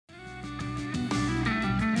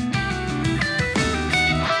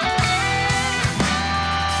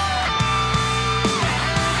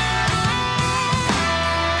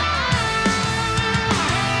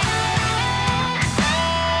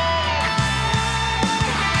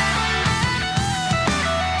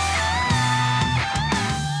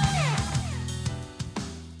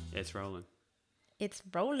It's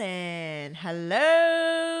rolling.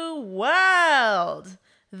 Hello, world.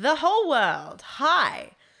 The whole world.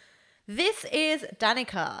 Hi. This is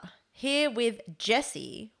Danica here with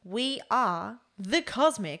Jessie. We are the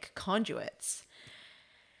Cosmic Conduits.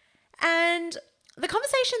 And the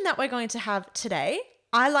conversation that we're going to have today,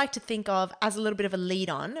 I like to think of as a little bit of a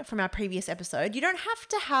lead on from our previous episode. You don't have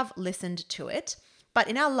to have listened to it, but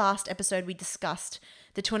in our last episode, we discussed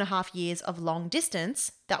the 2.5 years of long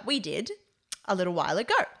distance that we did a little while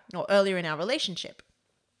ago or earlier in our relationship.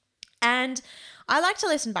 And I like to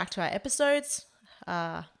listen back to our episodes.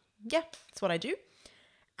 That's what I do.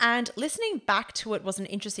 And listening back to it was an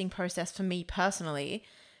interesting process for me personally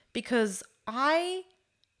because I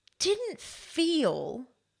didn't feel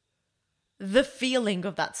the feeling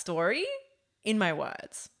of that story in my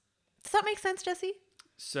words. Does that make sense, Jesse?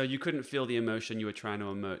 So you couldn't feel the emotion you were trying to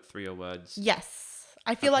emote through your words? Yes.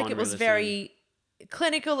 I feel like it was very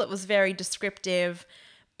clinical. It was very descriptive,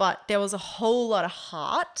 but there was a whole lot of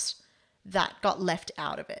heart that got left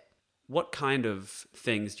out of it. What kind of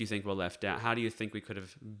things do you think were left out? How do you think we could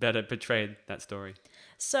have better portrayed that story?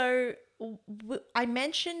 So I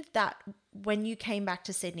mentioned that when you came back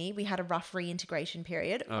to Sydney, we had a rough reintegration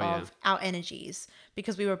period of our energies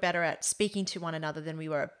because we were better at speaking to one another than we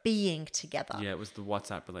were at being together. Yeah, it was the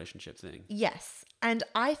WhatsApp relationship thing. Yes. And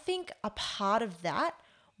I think a part of that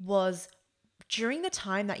was during the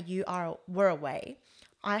time that you were away,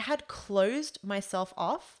 I had closed myself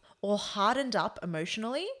off or hardened up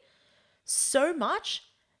emotionally so much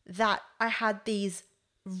that I had these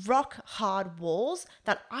rock hard walls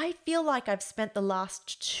that I feel like I've spent the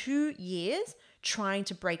last 2 years trying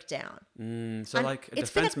to break down. So and like a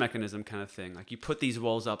defense mechanism kind of thing. Like you put these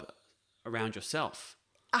walls up around yourself.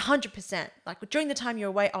 100%. Like during the time you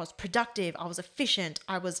were away, I was productive. I was efficient.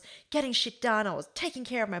 I was getting shit done. I was taking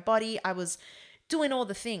care of my body. I was doing all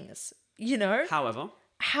the things, you know?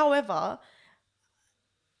 However,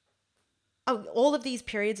 all of these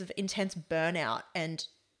periods of intense burnout and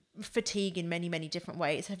fatigue in many, many different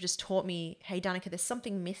ways have just taught me, hey, Danica, there's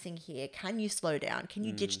something missing here. Can you slow down? Can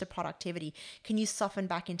you ditch the productivity? Can you soften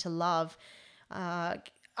back into love?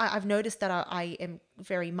 I've noticed that I am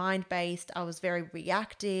very mind-based. I was very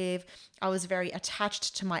reactive. I was very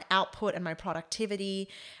attached to my output and my productivity.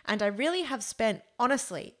 And I really have spent,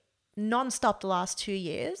 honestly, nonstop the last 2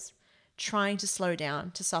 years trying to slow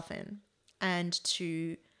down, to soften, and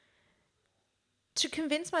to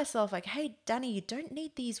convince myself like, hey, Danny, you don't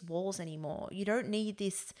need these walls anymore. You don't need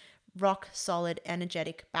this rock solid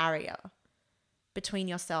energetic barrier between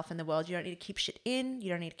yourself and the world. You don't need to keep shit in. You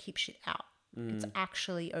don't need to keep shit out. It's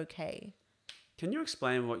actually okay. Can you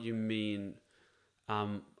explain what you mean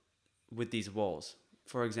with these walls?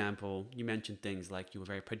 For example, you mentioned things like you were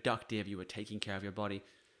very productive, you were taking care of your body.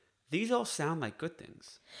 These all sound like good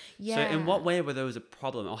things. Yeah. So in what way were those a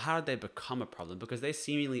problem, or how did they become a problem? Because they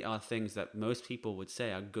seemingly are things that most people would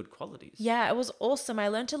say are good qualities. Yeah, it was awesome. I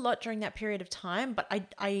learned a lot during that period of time, but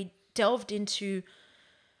I delved into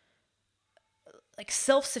like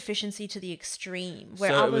self-sufficiency to the extreme.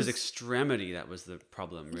 Where so it was extremity that was the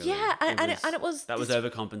problem, really. Yeah, and it was... That was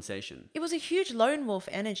overcompensation. It was a huge lone wolf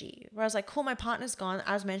energy, where I was like, cool, my partner's gone.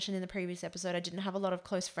 As mentioned in the previous episode, I didn't have a lot of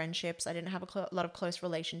close friendships. I didn't have a lot of close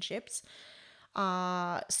relationships.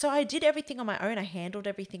 So I did everything on my own. I handled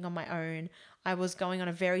everything on my own. I was going on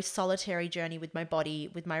a very solitary journey with my body,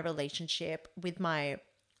 with my relationship, with my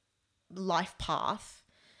life path.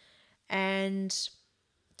 And...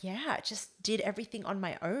 yeah, I just did everything on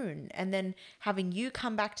my own. And then having you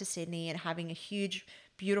come back to Sydney and having a huge,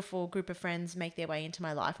 beautiful group of friends make their way into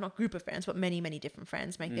my life. Not group of friends, but many, many different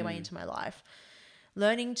friends make their way into my life.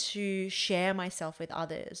 Learning to share myself with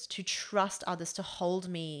others, to trust others, to hold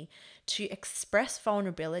me, to express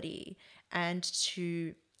vulnerability, and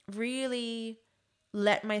to really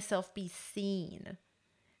let myself be seen.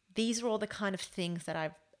 These are all the kind of things that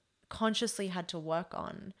I've consciously had to work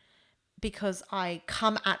on. Because I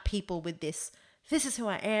come at people with this is who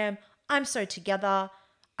I am. I'm so together.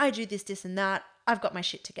 I do this, and that. I've got my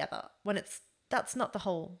shit together. When that's not the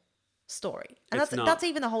whole story. And that's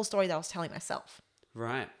even the whole story that I was telling myself.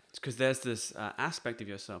 Right. Because there's this aspect of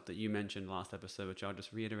yourself that you mentioned last episode, which I'll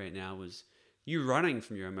just reiterate now, was you running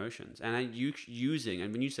from your emotions. And you using,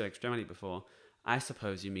 and when you said extremity before, I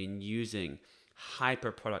suppose you mean using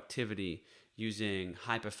hyper productivity, using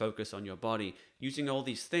hyper focus on your body, using all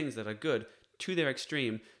these things that are good to their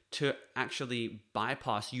extreme to actually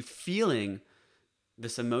bypass you feeling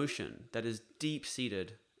this emotion that is deep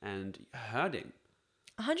seated and hurting.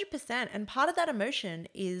 100%. And part of that emotion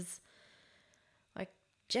is like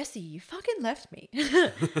Jesse, you fucking left me.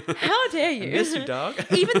 How dare you? I miss you, dog.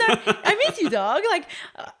 Even though I miss you, dog. Like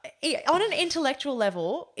on an intellectual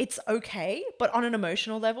level, it's okay, but on an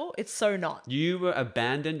emotional level, it's so not. You were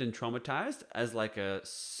abandoned and traumatized as like a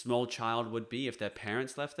small child would be if their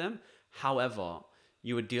parents left them. However,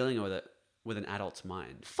 you were dealing with it with an adult's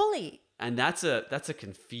mind. Fully. And that's a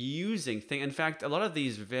confusing thing. In fact, a lot of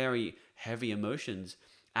these very heavy emotions,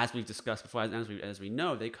 as we've discussed before, as we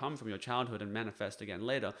know, they come from your childhood and manifest again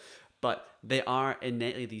later. But they are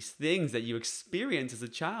innately these things that you experience as a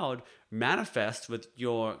child manifest with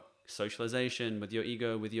your socialization, with your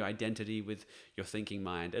ego, with your identity, with your thinking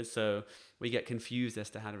mind. And so we get confused as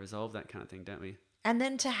to how to resolve that kind of thing, don't we? And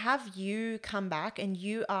then to have you come back, and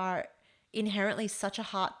you are inherently such a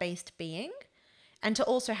heart-based being, and to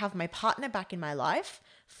also have my partner back in my life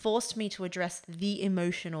forced me to address the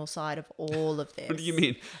emotional side of all of this. What do you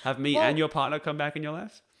mean? Have me and your partner come back in your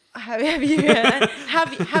life? Have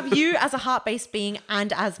you as a heart-based being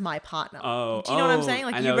and as my partner? Oh, do you know what I'm saying?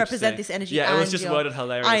 Like, you represent this energy. Yeah, it was just worded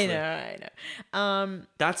hilariously. I know.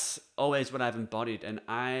 That's always what I've embodied, and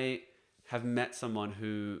I have met someone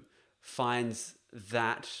who finds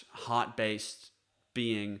that heart-based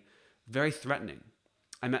being very threatening.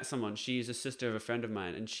 I met someone, she's a sister of a friend of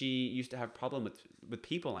mine, and she used to have a problem with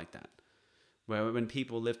people like that, where when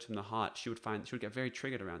people lived from the heart, she would get very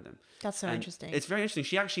triggered around them. That's so interesting. It's very interesting.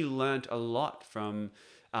 She actually learned a lot from,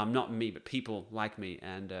 not me, but people like me,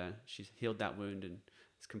 and she's healed that wound and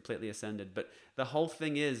it's completely ascended. But the whole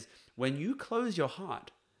thing is, when you close your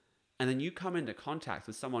heart and then you come into contact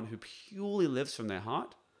with someone who purely lives from their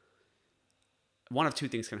heart, one of two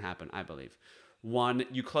things can happen, I believe. One,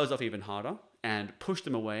 you close off even harder and push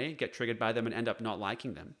them away, get triggered by them, and end up not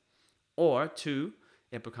liking them. Or two,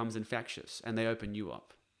 it becomes infectious and they open you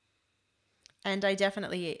up. And I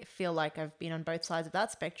definitely feel like I've been on both sides of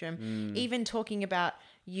that spectrum. Even talking about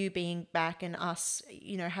you being back and us,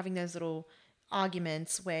 having those little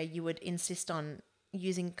arguments where you would insist on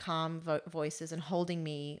using calm voices and holding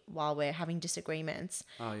me while we're having disagreements.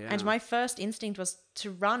 Oh, yeah. And my first instinct was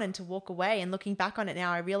to run and to walk away. And looking back on it now,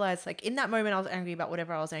 I realized, like, in that moment I was angry about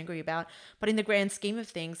whatever I was angry about. But in the grand scheme of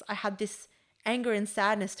things, I had this anger and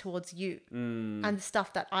sadness towards you and the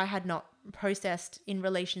stuff that I had not processed in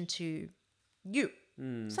relation to you.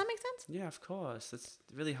 Does that make sense? Yeah, of course. It's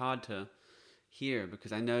really hard to hear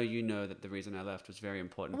because I know that the reason I left was very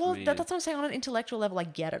important for me. Well, that's what I'm saying. On an intellectual level, I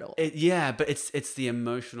get it all. But it's the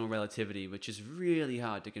emotional relativity, which is really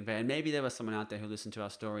hard to convey. And maybe there was someone out there who listened to our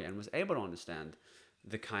story and was able to understand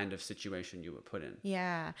the kind of situation you were put in.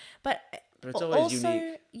 Yeah. But it's always also,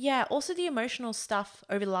 unique. Yeah. Also, the emotional stuff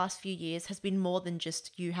over the last few years has been more than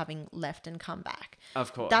just you having left and come back.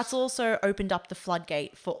 Of course. That's also opened up the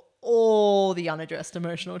floodgate for all the unaddressed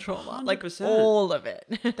emotional trauma. 100%. Like, all of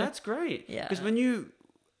it. That's great. Yeah. Because when you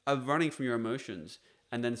are running from your emotions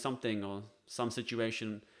and then something or some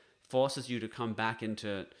situation forces you to come back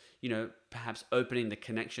into, perhaps opening the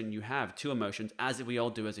connection you have to emotions, as we all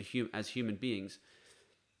do as human beings,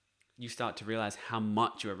 you start to realize how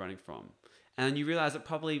much you are running from. And you realize it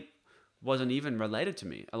probably wasn't even related to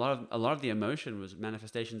me. A lot of the emotion was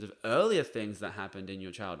manifestations of earlier things that happened in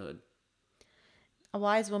your childhood. A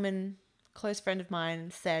wise woman, close friend of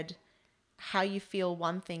mine, said, how you feel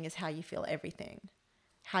one thing is how you feel everything.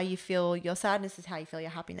 How you feel your sadness is how you feel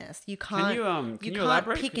your happiness. You can't, Can you can't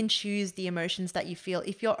elaborate? pick and choose the emotions that you feel.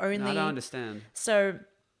 If you're only... No, I don't understand. So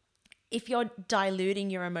if you're diluting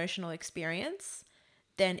your emotional experience,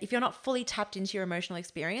 then if you're not fully tapped into your emotional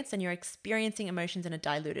experience, then you're experiencing emotions in a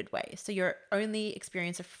diluted way. So you're only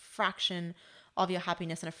experiencing a fraction of your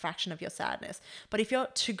happiness and a fraction of your sadness. But if you're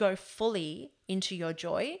to go fully into your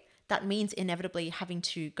joy, that means inevitably having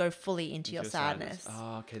to go fully into your sadness.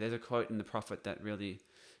 Oh, okay. There's a quote in the Prophet that really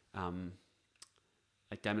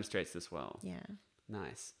demonstrates this well. Yeah.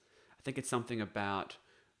 Nice. I think it's something about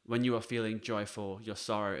when you are feeling joyful, your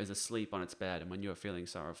sorrow is asleep on its bed. And when you are feeling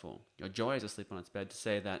sorrowful, your joy is asleep on its bed, to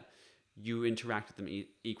say that you interact with them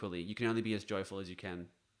equally. You can only be as joyful as you can,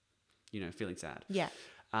 feeling sad. Yeah.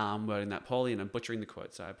 Wording that poorly, and I'm butchering the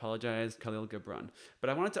quote, so I apologize, Khalil Gibran. But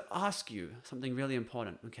I wanted to ask you something really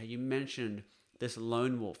important. Okay, you mentioned this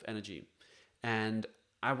lone wolf energy, and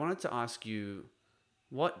I wanted to ask you,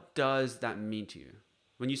 what does that mean to you?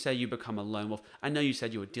 When you say you become a lone wolf, I know you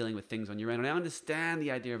said you were dealing with things on your own, and I understand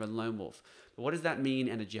the idea of a lone wolf, but what does that mean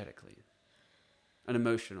energetically and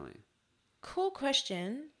emotionally? Cool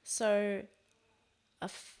question. So,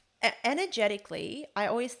 energetically, I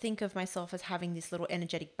always think of myself as having this little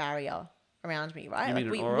energetic barrier around me, right? You mean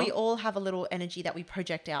like an aura? we all have a little energy that we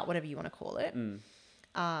project out, whatever you want to call it,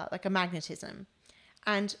 like a magnetism.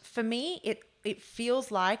 And for me, it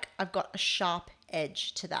feels like I've got a sharp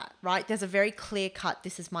edge to that, right? There's a very clear cut,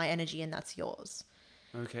 this is my energy and that's yours.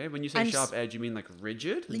 Okay, when you say And sharp edge, you mean like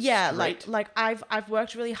rigid? And Yeah, straight like I've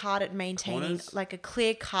worked really hard at maintaining corners? like a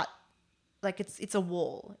clear cut, like it's a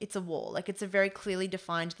wall. It's a wall. Like it's a very clearly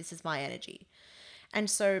defined, this is my energy. And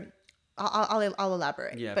so I'll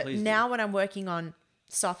elaborate. Yeah, But please do. now when I'm working on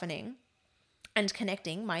softening and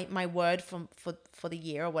connecting, my word for the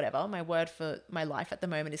year or whatever, my word for my life at the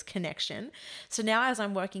moment is connection. So now as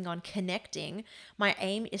I'm working on connecting, my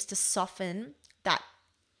aim is to soften that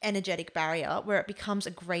energetic barrier where it becomes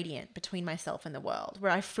a gradient between myself and the world,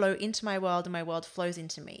 where I flow into my world and my world flows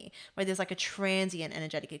into me, where there's like a transient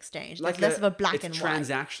energetic exchange. There's less of a black and white. It's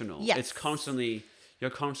transactional. Yes. It's constantly, you're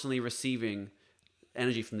constantly receiving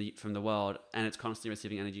energy from the world, and it's constantly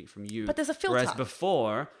receiving energy from you. But there's a filter. Whereas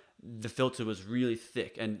before, the filter was really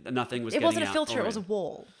thick and nothing was It getting wasn't a out filter, or it was a in.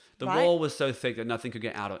 wall. The right? wall was so thick that nothing could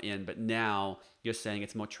get out or in, but now you're saying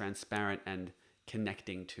it's more transparent and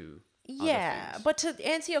connecting to other Yeah, things. but to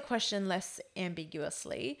answer your question less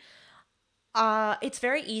ambiguously, it's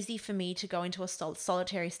very easy for me to go into a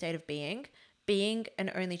solitary state of being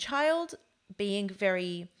an only child, being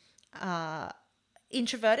very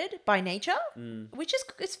introverted by nature, which is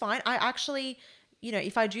it's fine. I actually,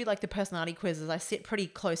 if I do like the personality quizzes, I sit pretty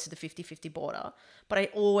close to the 50-50 border, but I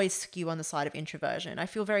always skew on the side of introversion. I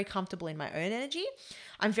feel very comfortable in my own energy.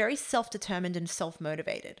 I'm very self-determined and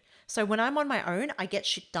self-motivated. So when I'm on my own, I get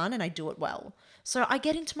shit done and I do it well. So I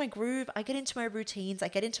get into my groove, I get into my routines, I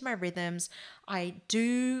get into my rhythms, I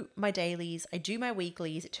do my dailies, I do my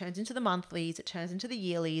weeklies, it turns into the monthlies, it turns into the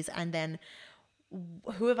yearlies, and then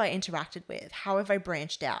who have I interacted with? How have I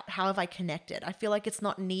branched out? How have I connected? I feel like it's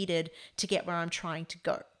not needed to get where I'm trying to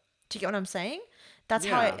go. Do you get what I'm saying? That's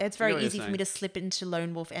how Yeah, it's I very get what you're easy for me saying. to slip into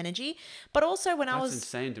lone wolf energy. But also when I That's was,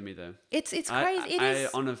 insane to me, though. it's crazy. I,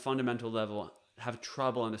 on a fundamental level, have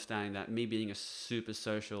trouble understanding that me being a super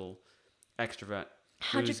social extrovert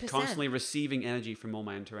who's 100%. constantly receiving energy from all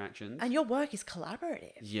my interactions. And your work is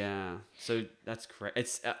collaborative. Yeah, so that's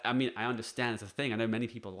correct. I mean, I understand it's a thing. I know many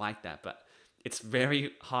people like that, but it's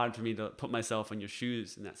very hard for me to put myself in your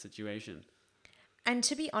shoes in that situation. And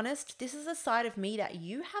to be honest, this is a side of me that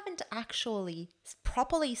you haven't actually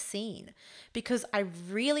properly seen, because I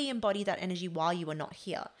really embody that energy while you are not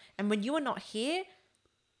here. And when you are not here,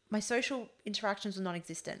 my social interactions were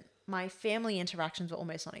non-existent. My family interactions were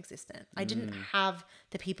almost non-existent. I didn't have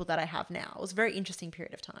the people that I have now. It was a very interesting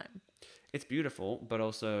period of time. It's beautiful, but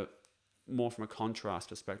also more from a contrast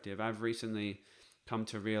perspective. I've recently come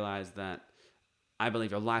to realize that I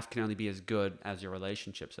believe your life can only be as good as your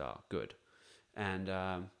relationships are good. And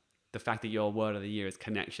the fact that your word of the year is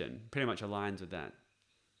connection pretty much aligns with that.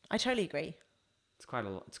 I totally agree. It's quite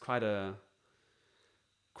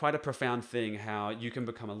a profound thing how you can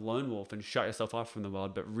become a lone wolf and shut yourself off from the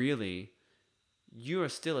world, but really you are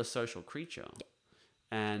still a social creature.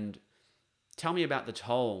 And tell me about the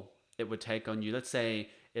toll it would take on you. Let's say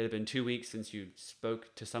it had been 2 weeks since you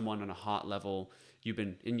spoke to someone on a heart level. You've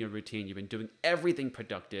been in your routine. You've been doing everything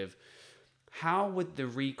productive. How would the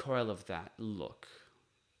recoil of that look?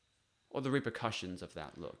 Or the repercussions of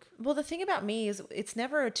that look? Well, the thing about me is it's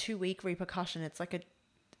never a 2-week repercussion. It's like a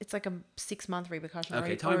 6-month repercussion,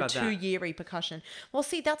 Okay, or, tell me or a about that. 2-year repercussion. Well,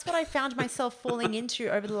 see, that's what I found myself falling into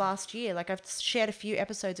over the last year. Like I've shared a few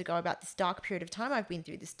episodes ago about this dark period of time I've been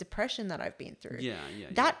through, this depression that I've been through. Yeah.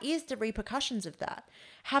 That is the repercussions of that.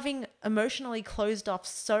 Having emotionally closed off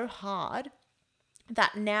so hard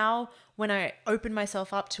that now when I open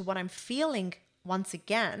myself up to what I'm feeling once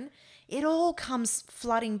again, it all comes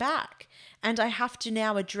flooding back. And I have to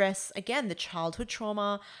now address again the childhood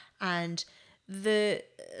trauma and the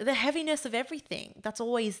heaviness of everything that's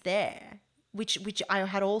always there, which I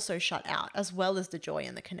had also shut out, as well as the joy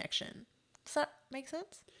and the connection. Does that make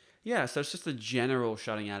sense? Yeah, so it's just a general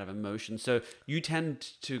shutting out of emotion. So you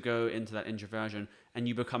tend to go into that introversion and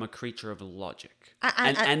you become a creature of logic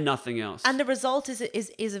and nothing else. And the result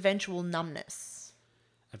is eventual numbness.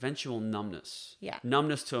 Eventual numbness. Yeah.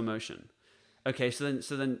 Numbness to emotion. Okay, so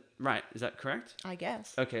then, right, is that correct? I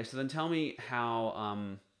guess. Okay, so then tell me how,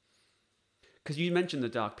 because you mentioned the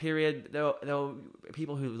dark period. There were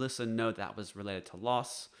people who listen know that was related to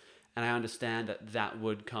loss, and I understand that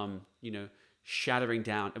would come, shattering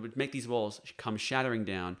down. It would make these walls come shattering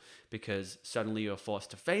down because suddenly you're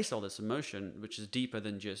forced to face all this emotion, which is deeper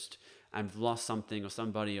than just I've lost something or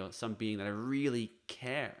somebody or some being that I really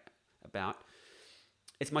care about.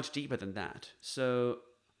 It's much deeper than that. So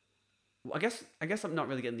I guess I'm not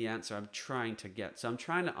really getting the answer I'm trying to get. So I'm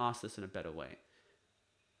trying to ask this in a better way.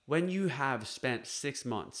 When you have spent 6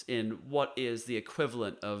 months in what is the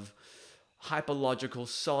equivalent of hyperlogical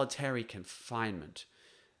solitary confinement,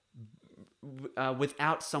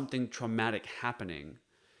 without something traumatic happening,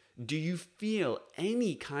 do you feel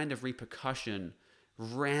any kind of repercussion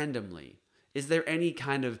randomly? Is there any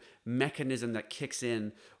kind of mechanism that kicks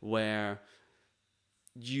in where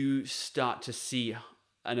you start to see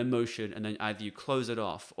an emotion and then either you close it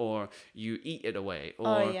off or you eat it away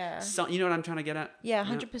or yeah. you know what I'm trying to get at? Yeah,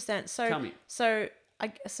 100%. So Tell me. So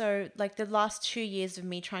like the last 2 years of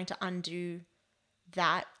me trying to undo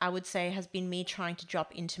that, I would say, has been me trying to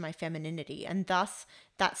drop into my femininity, and thus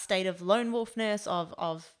that state of lone wolfness,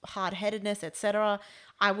 of hard-headedness, etc.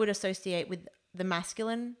 I would associate with the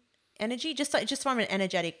masculine energy, just from an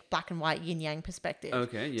energetic black and white yin yang perspective.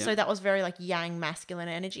 Okay, yeah. So that was very like yang masculine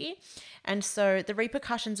energy, and so the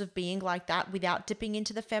repercussions of being like that without dipping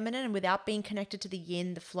into the feminine and without being connected to the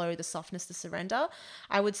yin, the flow, the softness, the surrender,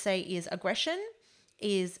 I would say is aggression.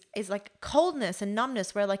 Is like coldness and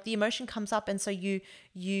numbness, where like the emotion comes up and so you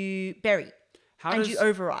bury you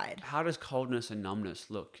override. How does coldness and numbness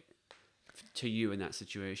look to you in that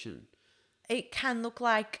situation? It can look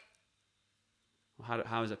like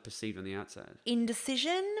How is it perceived on the outside?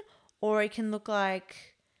 indecision, or it can look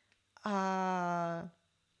like I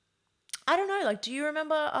don't know. Like, do you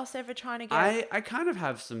remember us ever trying to get? I kind of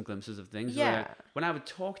have some glimpses of things where when I would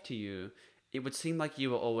talk to you, it would seem like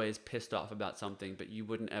you were always pissed off about something, but you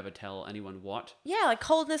wouldn't ever tell anyone what. Yeah, like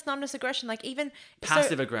coldness, numbness, aggression. Like even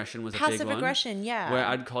Passive aggression was a big one. passive aggression, yeah. Where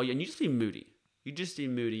I'd call you and you just be moody. You just be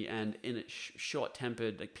moody and in a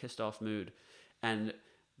short-tempered, like pissed off mood. And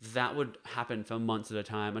that would happen for months at a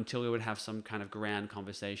time until we would have some kind of grand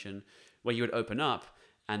conversation where you would open up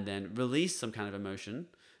and then release some kind of emotion.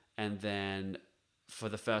 And then for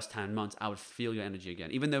the first 10 months, I would feel your energy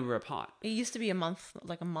again, even though we were apart. It used to be a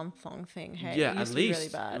month-long thing. Hey, Yeah, it used at to be least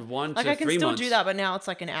really bad. 1 like to I can 3 still months. do that, but now it's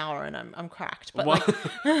like an hour and I'm cracked. But One,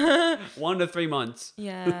 like, 1 to 3 months.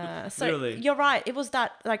 yeah, so Really? you're right. It was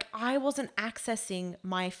that like I wasn't accessing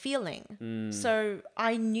my feeling, so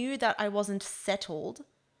I knew that I wasn't settled,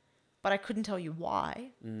 but I couldn't tell you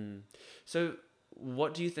why. So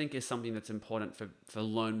what do you think is something that's important for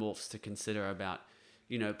lone wolves to consider about,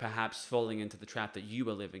 perhaps falling into the trap that you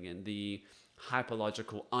were living in, the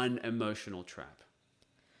hyperlogical, unemotional trap?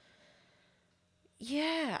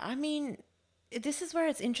 Yeah, I mean, this is where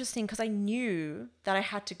it's interesting because I knew that I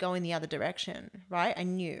had to go in the other direction, right? I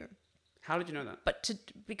knew. How did you know that? But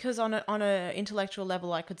because on a intellectual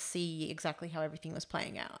level, I could see exactly how everything was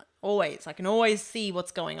playing out. Always, I can always see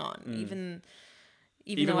what's going on, even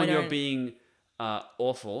though when I you're don't being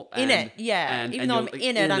awful in it. Yeah, even though I'm you're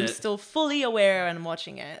in it, I'm still fully aware and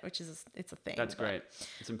watching it, which is it's a thing. That's but- great.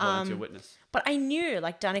 It's important to witness. But I knew,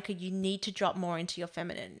 like, Danica, you need to drop more into your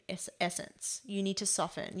feminine essence. You need to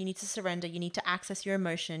soften. You need to surrender. You need to access your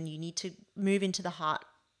emotion. You need to move into the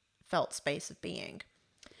heartfelt space of being.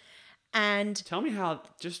 And Tell me how,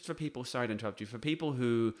 just for people, sorry to interrupt you, for people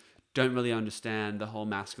who don't really understand the whole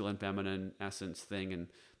masculine, feminine essence thing and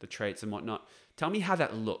the traits and whatnot, tell me how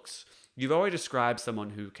that looks. You've already described someone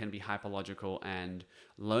who can be hyperlogical and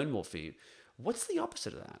lone wolfy. What's the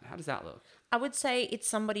opposite of that? How does that look? I would say it's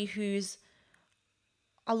somebody who's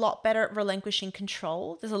a lot better at relinquishing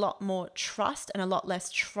control. There's a lot more trust and a lot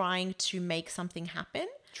less trying to make something happen.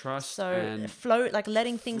 Trust So and flow, like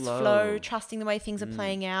letting things flow. flow, trusting the way things are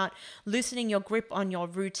playing out, loosening your grip on your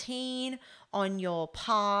routine, on your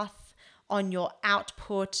path, on your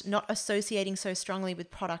output, not associating so strongly with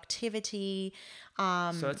productivity.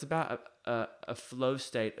 so it's about a flow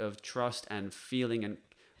state of trust and feeling and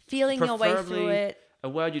Feeling your way through preferably it. a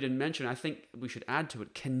word you didn't mention. I think we should add to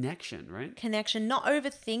it connection, right? Connection, not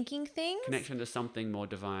overthinking things. Connection to something more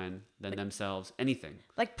divine than themselves. Anything.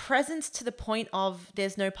 Like presence to the point of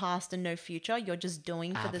there's no past and no future. You're just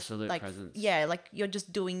doing for this. Absolute Like, presence. yeah, like you're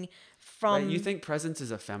just doing from. Wait, you think presence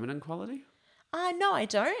is a feminine quality? No, I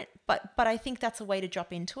don't. But I think that's a way to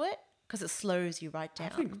drop into it because it slows you right down.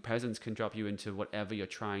 I think presence can drop you into whatever you're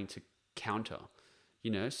trying to counter.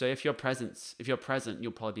 So if you're present,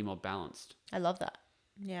 you'll probably be more balanced. I love that.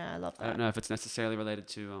 Yeah, I love that. I don't know if it's necessarily related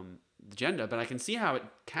to the gender, but I can see how it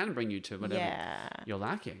can bring you to whatever Yeah. you're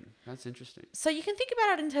lacking. That's interesting. So you can think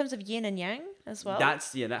about it in terms of yin and yang as well. That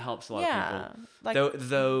helps a lot of people. Like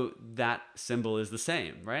Though that symbol is the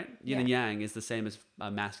same, right? Yin and Yeah. yang is the same as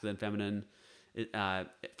masculine, feminine.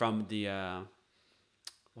 From the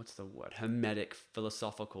what's the word? Hermetic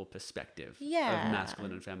philosophical perspective Yeah. of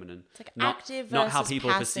masculine and feminine. It's like not, active not how versus people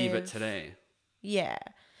perceive it passive. today. yeah.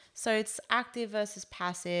 So it's active versus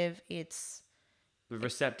passive. It's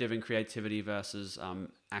Receptive and creativity versus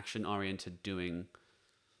action oriented doing.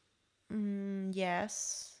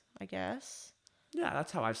 yes, I guess. Yeah,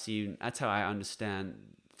 that's how that's how I understand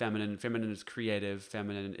feminine. Feminine is creative.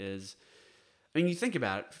 Feminine is, I mean, you think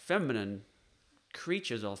about it, feminine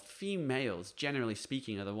creatures or females, generally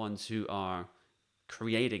speaking, are the ones who are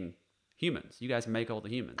creating humans. You guys make all the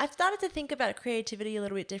humans. I've started to think about creativity a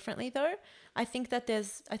little bit differently, though. I think that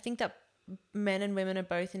men and women are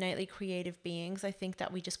both innately creative beings. I think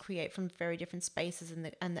that we just create from very different spaces, and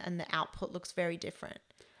the output looks very different.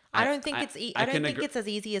 I don't think it's as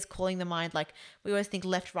easy as calling the mind. Like, we always think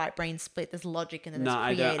left, right, brain split. There's logic and then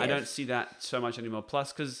there's creative. I don't see that so much anymore.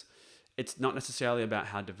 Plus, because it's not necessarily about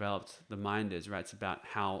how developed the mind is, right? It's about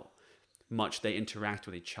how much they interact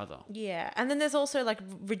with each other. Yeah. And then there's also like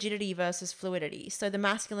rigidity versus fluidity. So the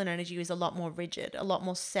masculine energy is a lot more rigid, a lot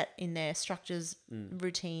more set in their structures,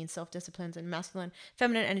 routines, self-disciplines, and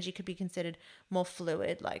feminine energy could be considered more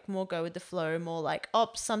fluid, like more go with the flow, more like,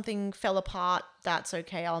 oh, something fell apart. That's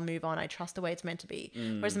okay. I'll move on. I trust the way it's meant to be.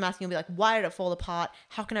 Whereas the masculine will be like, why did it fall apart?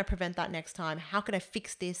 How can I prevent that next time? How can I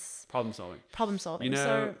fix this? Problem solving. You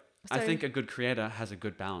know, I think a good creator has a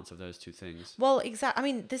good balance of those two things. Well, exactly. I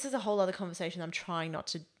mean, this is a whole other conversation I'm trying not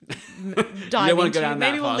to dive into.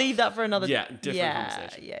 Maybe we'll leave that for another... different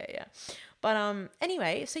conversation. Yeah. But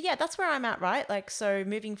anyway, so yeah, that's where I'm at, right? Like, so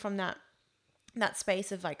moving from that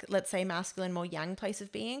space of, like, let's say masculine, more yang place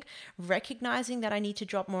of being, recognizing that I need to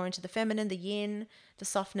drop more into the feminine, the yin, the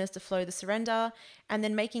softness, the flow, the surrender, and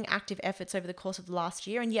then making active efforts over the course of the last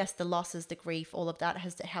year. And yes, the losses, the grief, all of that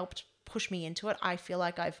has helped push me into it. I feel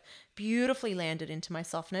like I've beautifully landed into my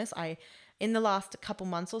softness. In the last couple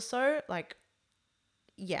months or so, like,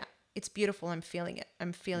 yeah, it's beautiful. I'm feeling it.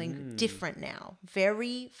 I'm feeling different now.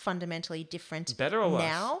 Very fundamentally different. Better or worse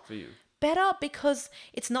now for you? Better, because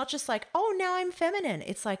it's not just like, oh, now I'm feminine.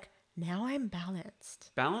 It's like, now I'm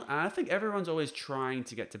balanced. Balance. I think everyone's always trying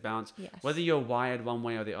to get to balance. Yes. Whether you're wired one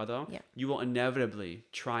way or the other, Yeah. you will inevitably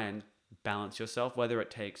try and balance yourself, whether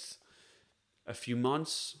it takes a few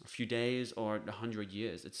months, a few days, or 100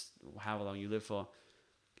 years. It's however long you live for.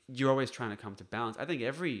 You're always trying to come to balance. I think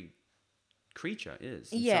every creature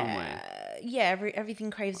is in some way. Yeah,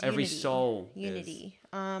 everything craves Every unity. soul Unity.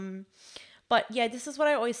 But yeah, this is what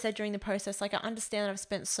I always said during the process. Like, I understand that I've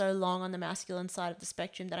spent so long on the masculine side of the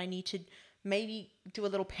spectrum that I need to maybe do a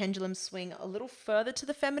little pendulum swing a little further to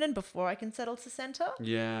the feminine before I can settle to center.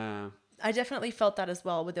 Yeah. I definitely felt that as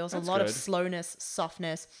well, where there was a lot of slowness,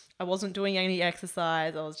 softness. I wasn't doing any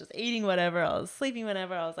exercise. I was just eating whatever. I was sleeping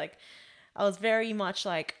whenever. I was very much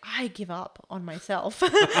like, I give up on myself.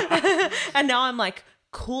 And now I'm like,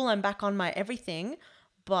 cool, I'm back on my everything.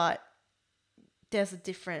 But there's a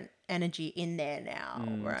different energy in there now.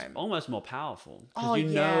 Where I'm almost more powerful. Because you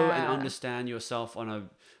know and understand yourself on a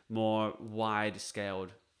more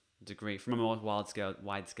wide-scaled degree, from a more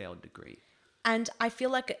wide-scaled degree. And I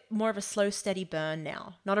feel like more of a slow, steady burn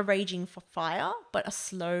now. Not a raging fire, but a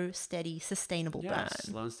slow, steady, sustainable burn.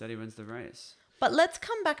 Slow and steady wins the race. But let's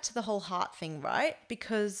come back to the whole heart thing, right?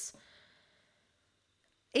 Because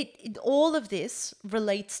all of this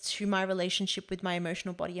relates to my relationship with my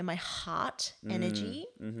emotional body and my heart energy.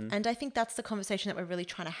 And I think that's the conversation that we're really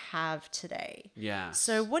trying to have today. Yeah.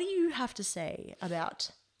 So what do you have to say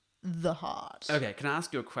about the heart? Okay, can I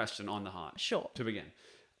ask you a question on the heart? Sure. To begin.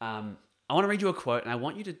 I want to read you a quote, and I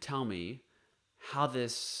want you to tell me how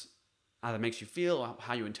this either makes you feel or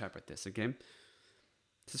how you interpret this, okay?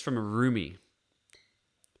 This is from Rumi.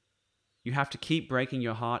 You have to keep breaking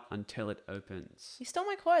your heart until it opens. You stole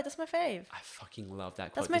my quote. That's my fave. I fucking love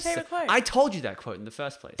that quote. That's my favorite quote. I told you that quote in the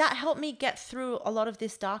first place. That helped me get through a lot of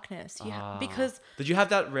this darkness. Because... Did you have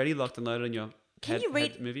that ready, locked and loaded in your Can you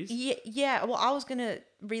read movies? Yeah. Well, I was gonna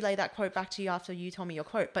relay that quote back to you after you told me your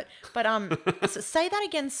quote, but so say that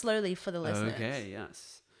again slowly for the listeners. Okay.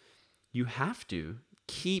 Yes. You have to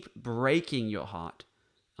keep breaking your heart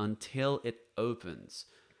until it opens.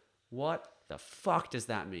 What the fuck does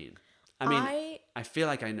that mean? I mean, I feel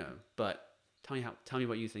like I know, but tell me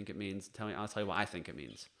what you think it means. I'll tell you what I think it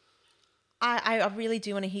means. I really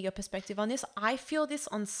do want to hear your perspective on this. I feel this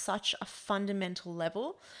on such a fundamental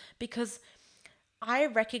level because I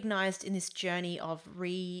recognized in this journey of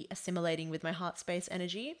re-assimilating with my heart space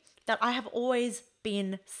energy that I have always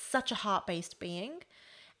been such a heart-based being.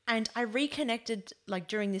 And I reconnected, like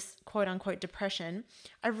during this quote unquote depression,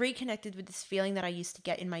 I reconnected with this feeling that I used to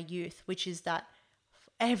get in my youth, which is that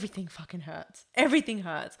everything fucking hurts. Everything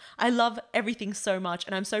hurts. I love everything so much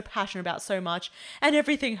and I'm so passionate about so much and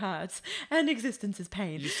everything hurts and existence is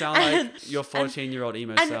pain. You sound like your 14-year-old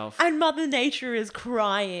emo self. And Mother Nature is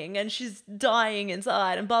crying and she's dying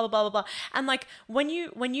inside and blah, blah, blah, blah, blah. And like when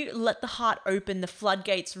you let the heart open, the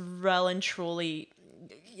floodgates well and truly,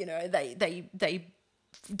 you know, they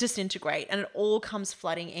disintegrate and it all comes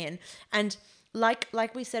flooding in. And like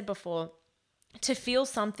we said before, to feel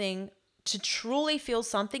something To truly feel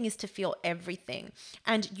something is to feel everything.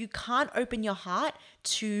 And you can't open your heart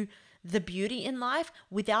to the beauty in life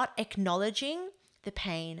without acknowledging the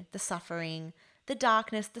pain, the suffering, the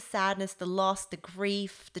darkness, the sadness, the loss, the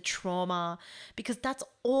grief, the trauma, because that's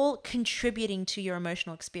all contributing to your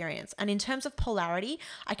emotional experience. And in terms of polarity,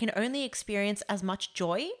 I can only experience as much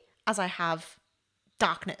joy as I have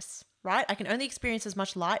darkness, right? I can only experience as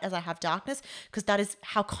much light as I have darkness because that is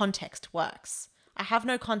how context works. I have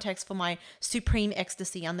no context for my supreme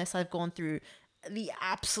ecstasy unless I've gone through the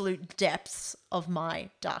absolute depths of my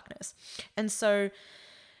darkness. And so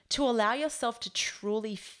to allow yourself to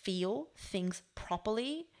truly feel things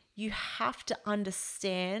properly, you have to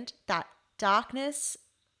understand that darkness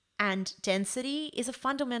and density is a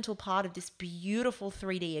fundamental part of this beautiful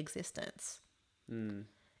 3D existence.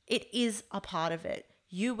 It is a part of it.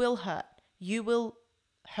 You will hurt. You will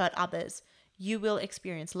hurt others. You will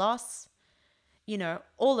experience loss,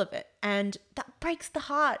 all of it. And that breaks the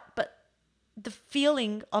heart. But the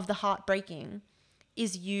feeling of the heart breaking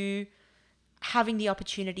is you having the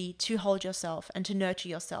opportunity to hold yourself and to nurture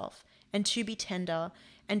yourself and to be tender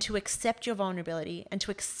and to accept your vulnerability and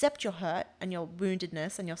to accept your hurt and your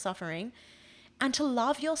woundedness and your suffering and to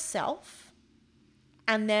love yourself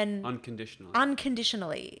and then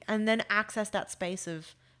unconditionally and then access that space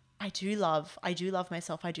of I do love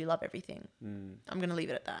myself. I do love everything. I'm going to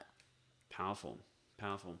leave it at that. Powerful.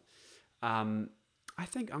 I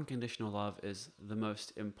think unconditional love is the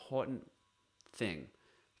most important thing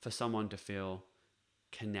for someone to feel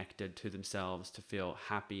connected to themselves, to feel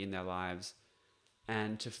happy in their lives,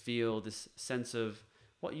 and to feel this sense of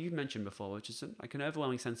what you mentioned before, which is like an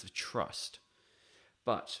overwhelming sense of trust.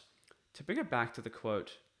 But to bring it back to the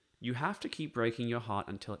quote, you have to keep breaking your heart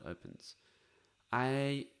until it opens.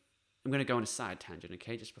 I'm going to go on a side tangent,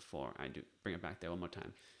 okay, just before I do bring it back there one more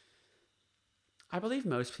time. I believe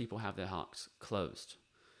most people have their hearts closed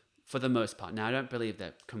for the most part. Now, I don't believe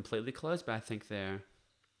they're completely closed, but I think they're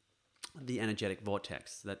the energetic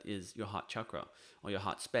vortex that is your heart chakra or your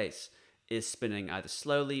heart space is spinning either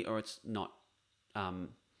slowly or it's not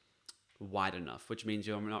wide enough, which means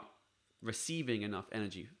you're not receiving enough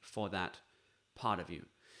energy for that part of you.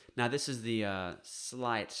 Now, this is the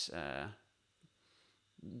slight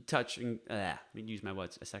touching, let me use my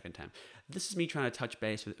words a second time. This is me trying to touch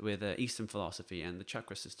base with Eastern philosophy and the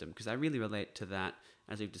chakra system, because I really relate to that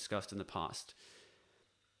as we've discussed in the past.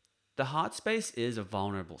 The heart space is a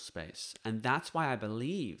vulnerable space, and that's why I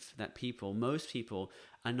believe that most people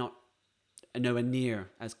are not nowhere near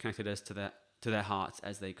as connected as to their hearts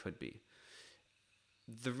as they could be.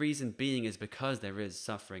 The reason being is because there is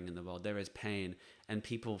suffering in the world, there is pain, and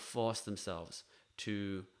people force themselves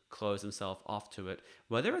to close themselves off to it,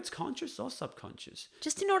 whether it's conscious or subconscious.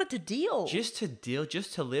 Just in order to deal. Just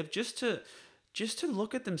to live, just to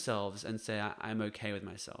look at themselves and say, I'm okay with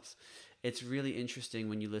myself. It's really interesting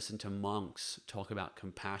when you listen to monks talk about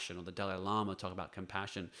compassion, or the Dalai Lama talk about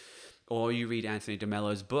compassion, or you read Anthony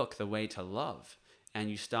DeMello's book, The Way to Love,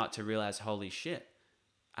 and you start to realize, holy shit,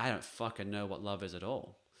 I don't fucking know what love is at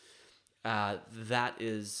all.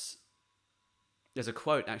 There's a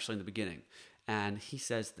quote actually in the beginning, and he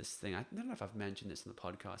says this thing. I don't know if I've mentioned this in the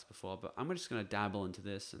podcast before, but I'm just going to dabble into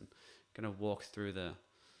this and going to walk through the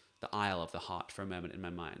aisle of the heart for a moment in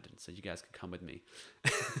my mind, and so you guys can come with me.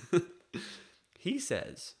 He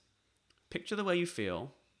says, picture the way you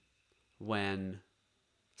feel when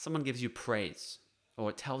someone gives you praise, or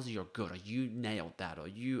it tells you you're good, or you nailed that, or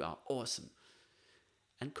you are awesome.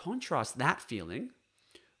 And contrast that feeling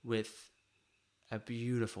with a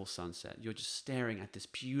beautiful sunset. You're just staring at this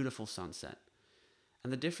beautiful sunset.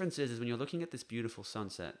 And the difference is when you're looking at this beautiful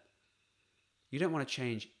sunset, you don't want to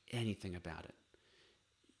change anything about it.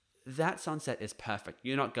 That sunset is perfect.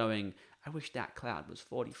 You're not going, I wish that cloud was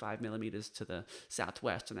 45 millimeters to the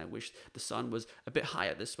southwest, and I wish the sun was a bit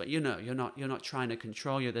higher this way. You're not trying to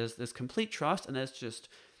control. There's complete trust, and there's just,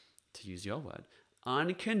 to use your word,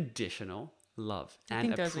 unconditional love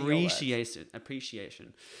and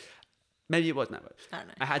appreciation. Maybe it wasn't that word. I don't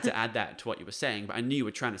know. I had to add that to what you were saying, but I knew you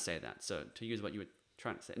were trying to say that. So to use what you were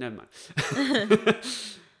trying to say, never mind.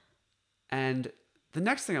 And the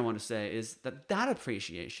next thing I want to say is that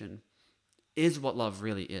appreciation is what love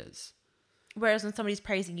really is. Whereas when somebody's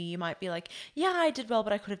praising you, you might be like, yeah, I did well,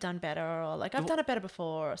 but I could have done better, or like, I've done it better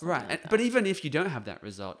before, or something right. like that. But even if you don't have that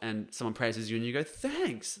result and someone praises you and you go,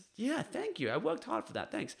 thanks. Yeah, thank you. I worked hard for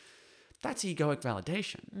that. Thanks. That's egoic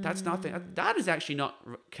validation. That's nothing. That is actually not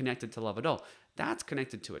connected to love at all. That's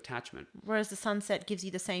connected to attachment. Whereas the sunset gives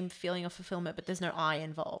you the same feeling of fulfillment, but there's no I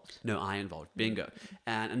involved. No I involved. Bingo.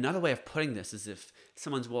 And another way of putting this is if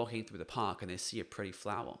someone's walking through the park and they see a pretty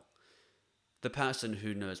flower. The person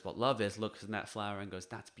who knows what love is looks at that flower and goes,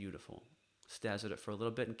 that's beautiful. Stares at it for a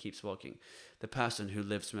little bit and keeps walking. The person who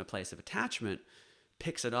lives from a place of attachment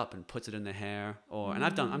picks it up and puts it in their hair, or and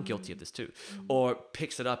I'm guilty of this too, or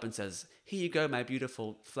picks it up and says, here you go, my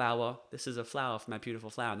beautiful flower. This is a flower for my beautiful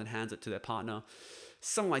flower, and then hands it to their partner.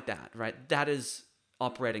 Something like that, right? That is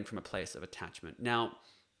operating from a place of attachment. Now,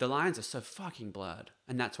 the lines are so fucking blurred,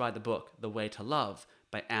 and that's why the book, The Way to Love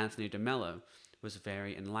by Anthony DeMello, was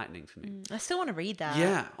very enlightening for me. I still want to read that.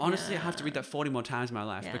 Yeah, honestly, I have to read that 40 more times in my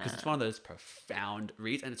life because it's one of those profound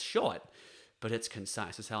reads, and it's short, but it's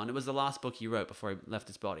concise as hell. And it was the last book he wrote before he left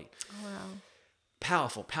his body. Oh, wow.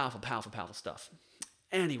 Powerful, powerful, powerful, powerful stuff.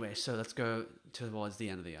 Anyway, so let's go towards the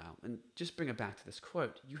end of the aisle and just bring it back to this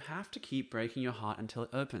quote. You have to keep breaking your heart until it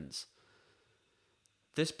opens.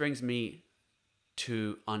 This brings me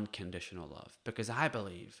to unconditional love, because I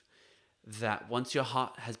believe that once your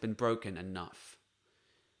heart has been broken enough,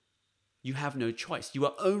 you have no choice. You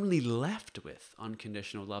are only left with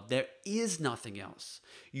unconditional love. There is nothing else.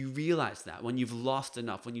 You realize that when you've lost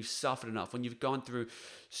enough, when you've suffered enough, when you've gone through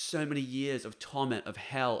so many years of torment, of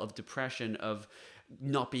hell, of depression, of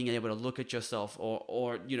not being able to look at yourself,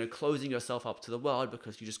 or closing yourself up to the world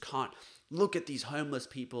because you just can't look at these homeless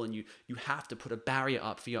people, and you have to put a barrier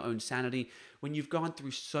up for your own sanity. When you've gone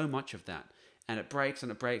through so much of that, and it breaks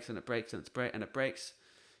and it breaks and it breaks and it breaks,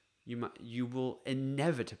 you will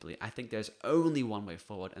inevitably, I think there's only one way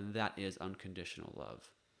forward, and that is unconditional love.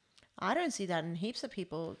 I don't see that in heaps of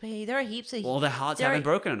people. There are heaps of... Well, their hearts haven't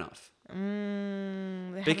broken enough. They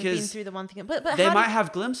haven't Because been through the one thing. But they might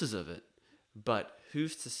have glimpses of it, but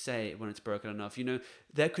who's to say when it's broken enough?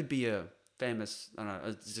 There could be a famous,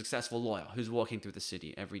 a successful lawyer who's walking through the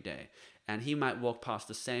city every day, and he might walk past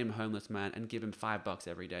the same homeless man and give him $5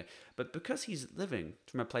 every day. But because he's living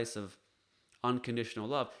from a place of unconditional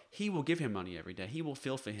love, he will give him money every day. He will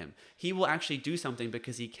feel for him. He will actually do something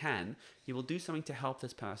because he can. He will do something to help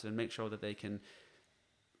this person and make sure that they can,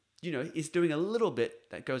 is doing a little bit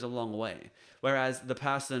that goes a long way. Whereas the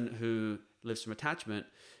person who lives from attachment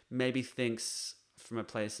maybe thinks from a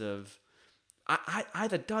place of, I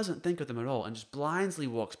either doesn't think of them at all and just blindly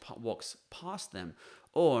walks past them,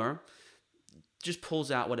 or just pulls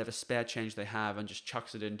out whatever spare change they have and just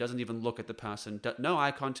chucks it in, doesn't even look at the person, no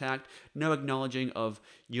eye contact, no acknowledging of,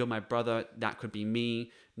 you're my brother, that could be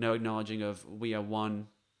me, no acknowledging of, we are one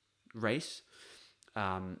race,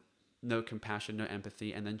 no compassion, no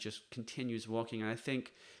empathy, and then just continues walking. And I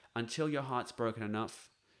think until your heart's broken enough,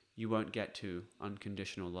 you won't get to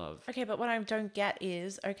unconditional love. Okay, but what I don't get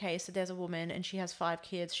is, okay, so there's a woman and she has 5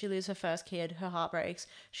 kids. She loses her first kid, her heart breaks.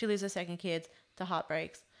 She loses her second kid, the heart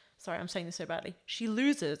breaks. Sorry, I'm saying this so badly. She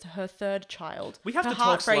loses her 3rd child. We have her to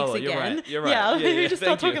heart talk breaks slower. again. You're right. Yeah, we just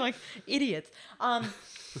start Thank you. talking like idiots.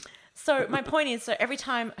 So my point is, so every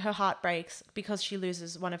time her heart breaks because she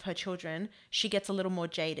loses one of her children, she gets a little more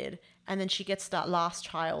jaded, and then she gets that last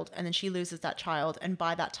child, and then she loses that child, and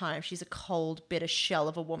by that time she's a cold, bitter shell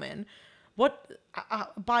of a woman. What,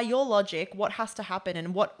 by your logic, what has to happen,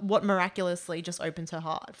 and what miraculously just opens her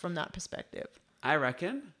heart from that perspective? I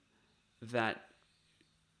reckon that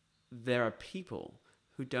there are people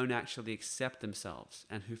who don't actually accept themselves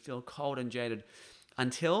and who feel cold and jaded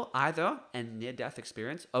until either a near-death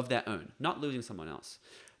experience of their own, not losing someone else,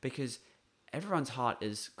 because everyone's heart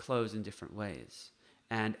is closed in different ways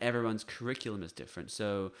and everyone's curriculum is different.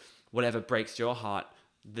 So whatever breaks your heart,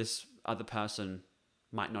 this other person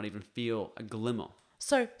might not even feel a glimmer.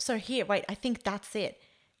 So here, wait, I think that's it.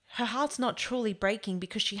 Her heart's not truly breaking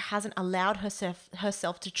because she hasn't allowed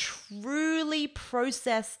herself to truly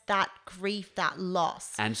process that grief, that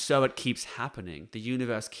loss. And so it keeps happening. The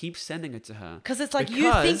universe keeps sending it to her. Because it's like,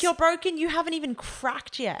 you think you're broken, you haven't even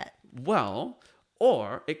cracked yet. Well,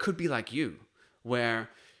 or it could be like you, where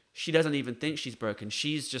she doesn't even think she's broken.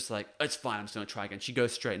 She's just like, it's fine, I'm just going to try again. She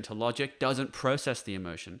goes straight into logic, doesn't process the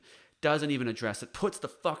emotion, doesn't even address it, puts the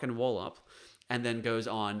fucking wall up, and then goes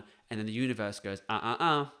on, and then the universe goes,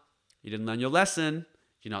 you didn't learn your lesson,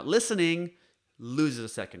 you're not listening, loses a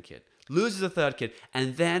second kid, loses a third kid,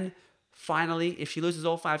 and then finally, if she loses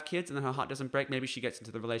all 5 kids and then her heart doesn't break, maybe she gets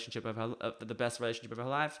into the relationship of the best relationship of her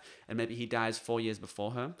life, and maybe he dies 4 years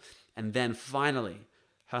before her, and then finally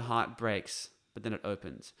her heart breaks, but then it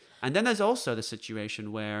opens. And then there's also the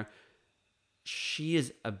situation where she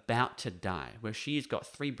is about to die, where she's got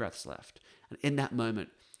 3 breaths left, and in that moment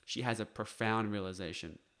she has a profound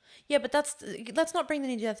realization. Yeah, but let's not bring the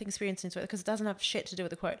near-death experience into it because it doesn't have shit to do with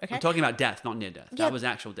the quote, okay? I'm talking about death, not near death. Yeah. That was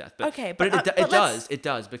actual death. But, okay, but it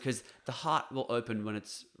does, because the heart will open when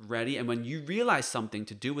it's ready, and when you realize something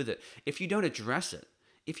to do with it, if you don't address it,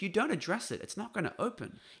 if you don't address it, it's not going to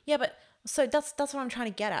open. Yeah, but so that's what I'm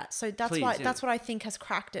trying to get at. So that's Please, why yeah. that's what I think has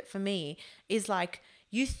cracked it for me is like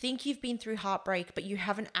you think you've been through heartbreak, but you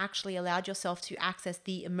haven't actually allowed yourself to access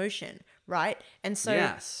the emotion, right? And so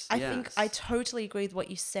Yes, I think yes. I totally agree with what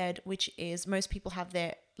you said, which is most people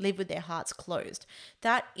live with their hearts closed.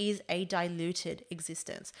 That is a diluted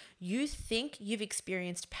existence. You think you've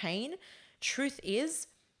experienced pain. Truth is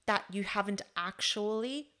that you haven't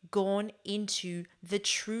actually gone into the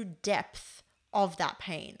true depth of that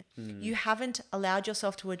pain. You haven't allowed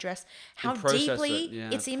yourself to address how process it, deeply yeah,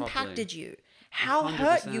 it's properly. impacted you, how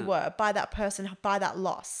hurt you 100%. were by that person, by that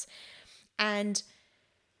loss. And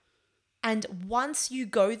once you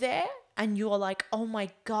go there and you're like, oh my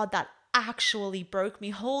God, that actually broke me.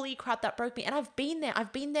 Holy crap, that broke me. And I've been there.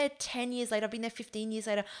 I've been there 10 years later. I've been there 15 years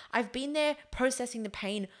later. I've been there processing the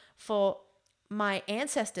pain for my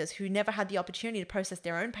ancestors who never had the opportunity to process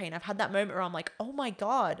their own pain. I've had that moment where I'm like, oh my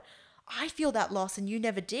God, I feel that loss and you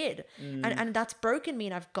never did. And that's broken me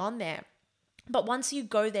and I've gone there. But once you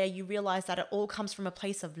go there, you realize that it all comes from a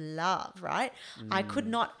place of love, right?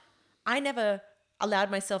 I never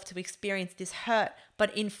allowed myself to experience this hurt,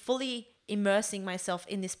 but in fully immersing myself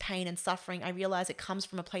in this pain and suffering, I realize it comes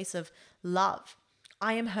from a place of love.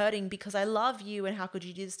 I am hurting because I love you and how could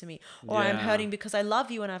you do this to me? Or I am Yeah. hurting because I love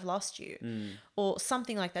you and I've lost you. Or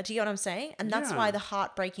something like that. Do you get what I'm saying? And that's why Yeah. the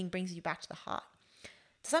heartbreaking brings you back to the heart.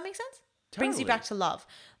 Does that make sense? Brings you Totally. back to love.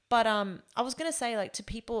 But I was gonna say, like, to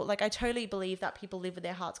people, like, I totally believe that people live with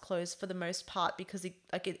their hearts closed for the most part because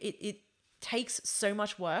it takes so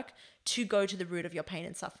much work to go to the root of your pain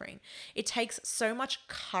and suffering. It takes so much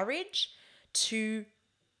courage to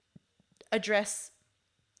address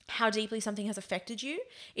how deeply something has affected you.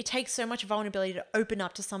 It takes so much vulnerability to open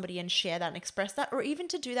up to somebody and share that and express that, or even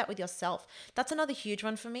to do that with yourself. That's another huge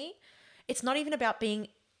one for me. It's not even about being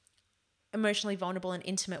emotionally vulnerable and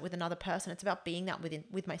intimate with another person. It's about being that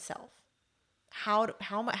with myself. How do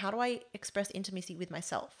I express intimacy with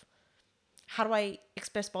myself? How do I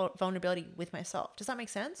express vulnerability with myself? Does that make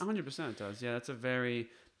sense? 100% does. Yeah, that's a very...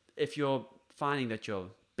 If you're finding that you're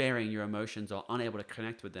burying your emotions or unable to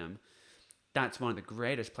connect with them, that's one of the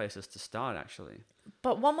greatest places to start, actually.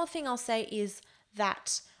 But one more thing I'll say is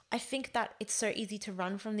that I think that it's so easy to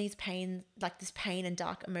run from these pain, like this pain and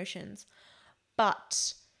dark emotions.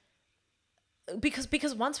 But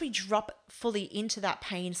because once we drop fully into that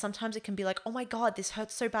pain, sometimes it can be like, oh my God, this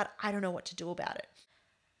hurts so bad. I don't know what to do about it.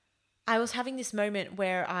 I was having this moment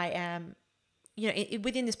where I am,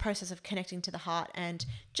 within this process of connecting to the heart and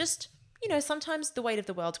just, sometimes the weight of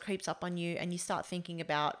the world creeps up on you and you start thinking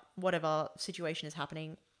about whatever situation is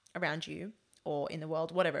happening around you or in the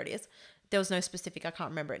world, whatever it is. There was no specific, I can't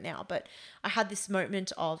remember it now, but I had this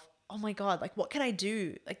moment of, oh my God, like, what can I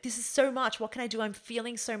do? Like, this is so much. What can I do? I'm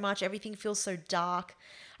feeling so much. Everything feels so dark.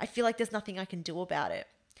 I feel like there's nothing I can do about it.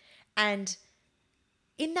 And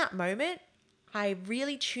in that moment, I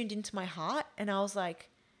really tuned into my heart and I was like,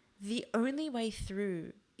 the only way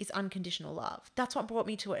through is unconditional love. That's what brought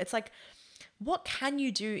me to it. It's like, what can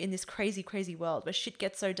you do in this crazy, crazy world where shit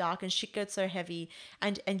gets so dark and shit gets so heavy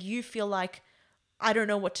and you feel like, I don't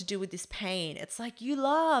know what to do with this pain. It's like, you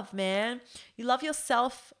love, man. You love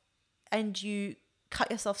yourself and you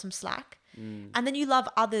cut yourself some slack. And then you love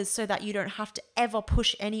others so that you don't have to ever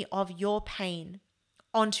push any of your pain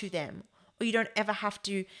onto them, or you don't ever have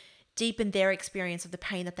to deepen their experience of the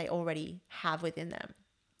pain that they already have within them.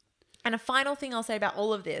 And a final thing I'll say about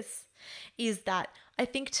all of this is that I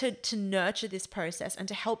think to nurture this process and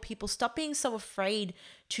to help people stop being so afraid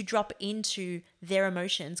to drop into their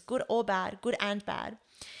emotions, good or bad, good and bad,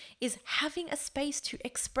 is having a space to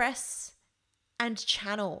express and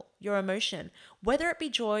channel your emotion, whether it be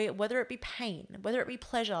joy, whether it be pain, whether it be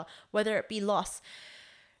pleasure, whether it be loss.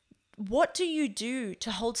 What do you do to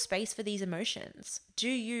hold space for these emotions? Do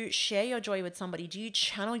you share your joy with somebody? Do you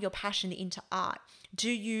channel your passion into art? Do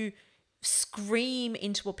you scream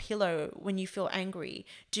into a pillow when you feel angry?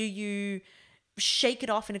 Do you shake it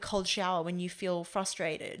off in a cold shower when you feel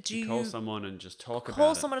frustrated? Do you call someone and just talk about it?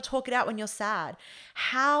 call someone to talk it out when you're sad?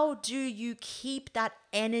 How do you keep that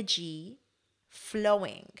energy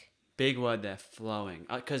flowing? Big word there, flowing.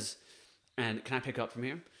 And can I pick up from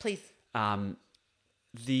here? Please.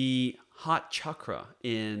 The heart chakra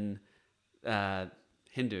in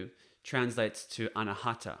Hindu translates to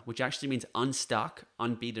anahata, which actually means unstuck,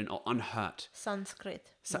 unbeaten, or unhurt.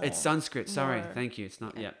 Sanskrit. So it's Sanskrit. Sorry, More. thank you. It's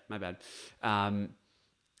not. Yeah, my bad. And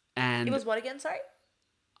It was what again? Sorry.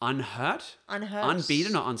 unhurt, Unhurt.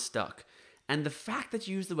 unbeaten, or unstuck. And the fact that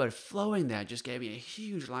you used the word flowing there just gave me a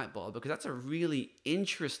huge light bulb, because that's a really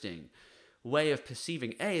interesting way of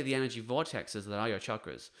perceiving the energy vortexes that are your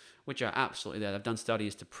chakras, which are absolutely there. They've done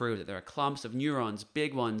studies to prove that there are clumps of neurons,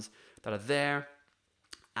 big ones, that are there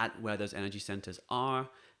at where those energy centers are,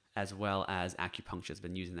 as well as acupuncture has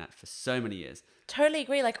been using that for so many years. Totally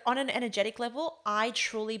agree. Like on an energetic level, I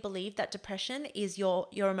truly believe that depression is your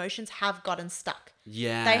emotions have gotten stuck.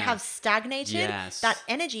 Yeah. They have stagnated. Yes. That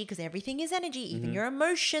energy, because everything is energy, even your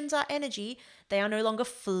emotions are energy, they are no longer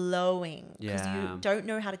flowing because Yeah. you don't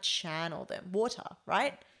know how to channel them. Water,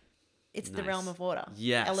 right? It's the realm Nice. of water.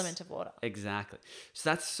 Yes. Element of water. Exactly. So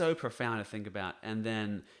that's so profound to think about. And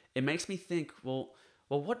then it makes me think, well,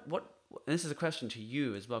 what, and this is a question to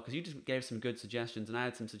you as well, because you just gave some good suggestions and I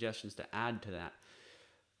had some suggestions to add to that.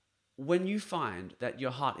 When you find that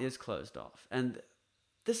your heart is closed off, and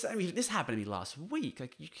this happened to me last week.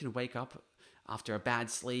 Like you can wake up after a bad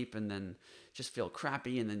sleep and then just feel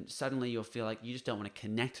crappy, and then suddenly you'll feel like you just don't want to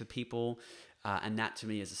connect with people, and that to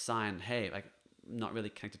me is a sign. Hey, like I'm not really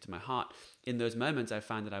connected to my heart. In those moments, I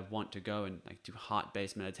find that I want to go and like do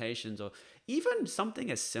heart-based meditations, or even something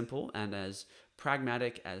as simple and as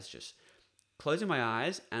pragmatic as just closing my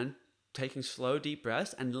eyes and taking slow, deep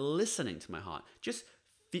breaths and listening to my heart. Just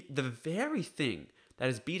the very thing that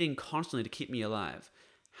is beating constantly to keep me alive.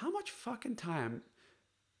 How much fucking time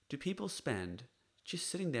do people spend just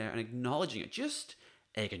sitting there and acknowledging it? Just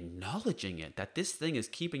acknowledging it, that this thing is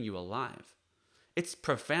keeping you alive. It's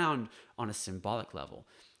profound on a symbolic level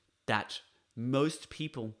that most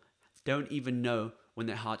people don't even know when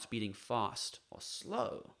their heart's beating fast or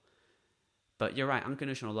slow. But you're right,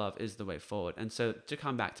 unconditional love is the way forward. And so to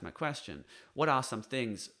come back to my question, what are some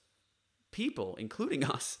things people, including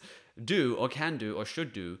us, do or can do or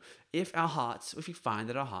should do if we find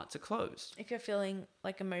that our hearts are closed? If you're feeling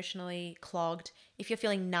like emotionally clogged, if you're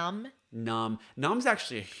feeling numb. Numb's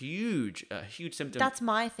actually a huge symptom. That's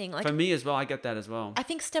my thing. Like for me as well, I get that as well. I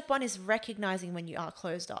think step one is recognizing when you are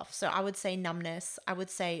closed off. So I would say numbness. I would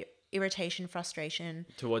say irritation, frustration.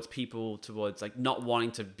 Towards people, towards like not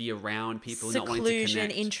wanting to be around people, not wanting to seclusion,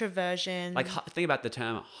 connect. introversion. Like think about the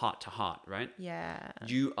term heart to heart, right? Yeah.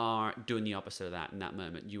 You are doing the opposite of that in that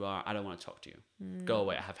moment. You are, I don't want to talk to you. Go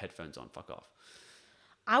away. I have headphones on. Fuck off.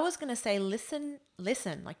 I was going to say listen,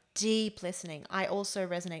 like deep listening. I also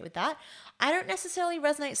resonate with that. I don't necessarily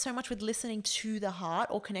resonate so much with listening to the heart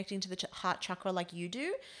or connecting to the heart chakra like you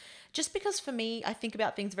do. Just because for me, I think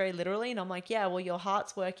about things very literally and I'm like, yeah, well, your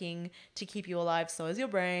heart's working to keep you alive. So is your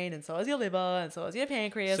brain and so is your liver and so is your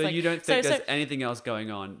pancreas. So like, you don't think there's anything else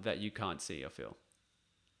going on that you can't see or feel?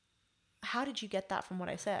 How did you get that from what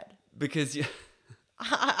I said? Because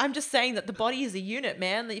I'm just saying that the body is a unit,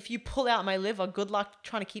 man. If you pull out my liver, good luck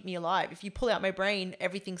trying to keep me alive. If you pull out my brain,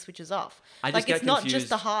 everything switches off. It's not just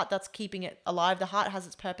the heart that's keeping it alive. The heart has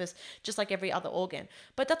its purpose, just like every other organ.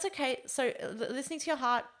 But that's okay. So listening to your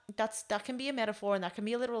heart, that can be a metaphor and that can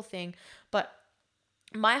be a literal thing. But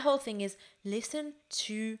my whole thing is listen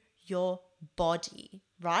to your body,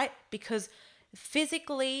 right? Because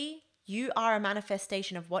physically, you are a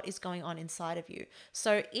manifestation of what is going on inside of you.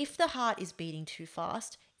 So if the heart is beating too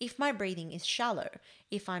fast, if my breathing is shallow,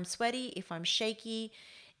 if I'm sweaty, if I'm shaky,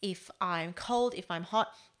 if I'm cold, if I'm hot,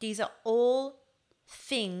 these are all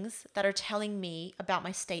things that are telling me about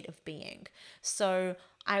my state of being. So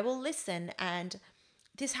I will listen, and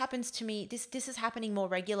this happens to me. This is happening more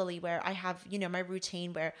regularly where I have, my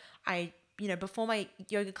routine where I before my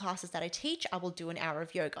yoga classes that I teach, I will do an hour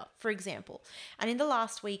of yoga, for example. And in the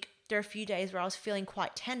last week, there are a few days where I was feeling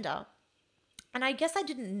quite tender. And I guess I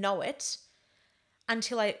didn't know it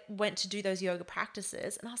until I went to do those yoga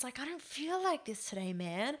practices. And I was like, I don't feel like this today,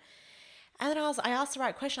 man. And then I asked the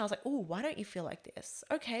right question. I was like, oh, why don't you feel like this?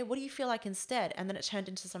 Okay, what do you feel like instead? And then it turned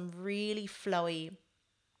into some really flowy,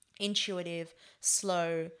 intuitive,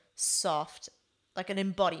 slow, soft, like an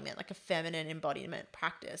embodiment, like a feminine embodiment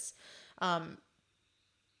practice.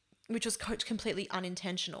 Which was completely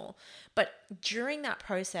unintentional. But during that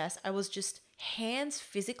process, I was just hands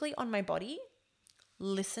physically on my body,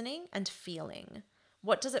 listening and feeling.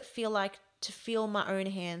 What does it feel like to feel my own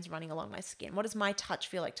hands running along my skin? What does my touch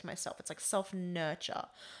feel like to myself? It's like self-nurture,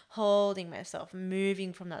 holding myself,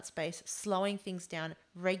 moving from that space, slowing things down,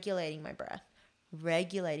 regulating my breath,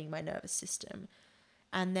 regulating my nervous system.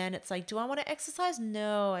 And then it's like, do I want to exercise?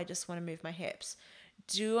 No, I just want to move my hips.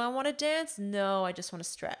 Do I want to dance? No, I just want to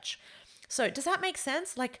stretch. So does that make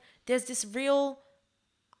sense? Like there's this real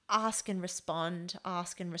ask and respond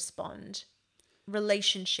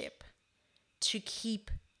relationship to keep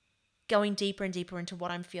going deeper and deeper into what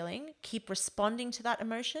I'm feeling, keep responding to that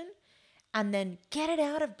emotion, and then get it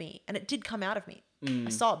out of me. And it did come out of me. I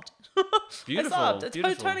sobbed. Beautiful. I sobbed.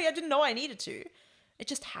 Beautiful. Totally, I didn't know I needed to. It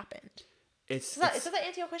just happened. Does that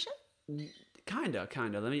answer your question? Kinda.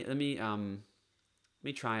 Let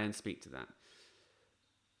me try and speak to that.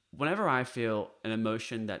 Whenever I feel an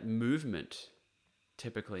emotion that movement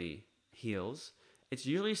typically heals, it's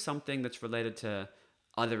usually something that's related to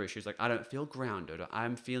other issues. Like I don't feel grounded, or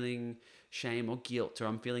I'm feeling shame or guilt, or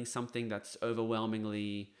I'm feeling something that's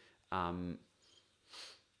overwhelmingly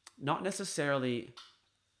not necessarily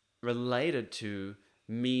related to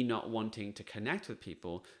me not wanting to connect with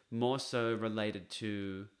people, more so related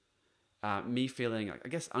to me feeling, I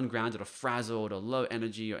guess, ungrounded or frazzled or low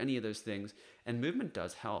energy or any of those things. And movement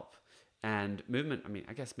does help. And movement, I mean,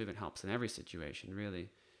 I guess movement helps in every situation, really.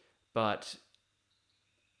 But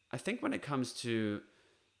I think when it comes to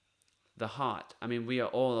the heart, I mean, we are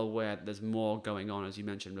all aware that there's more going on, as you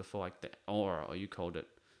mentioned before, like the aura, or you called it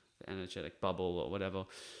the energetic bubble or whatever.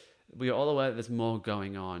 We are all aware that there's more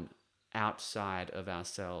going on outside of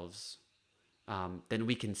ourselves than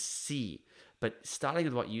we can see. But starting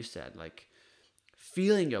with what you said, like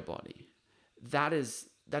feeling your body, that is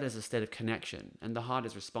a state of connection, and the heart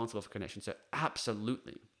is responsible for connection. So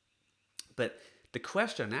absolutely. But the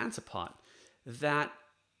question and answer part, that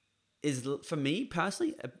is, for me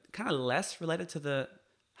personally, kind of less related to the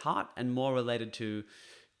heart and more related to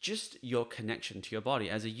just your connection to your body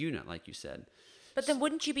as a unit, like you said. But then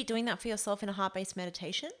wouldn't you be doing that for yourself in a heart-based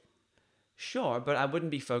meditation? Sure, but I wouldn't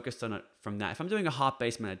be focused on it from that. If I'm doing a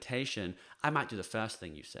heart-based meditation, I might do the first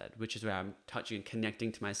thing you said, which is where I'm touching and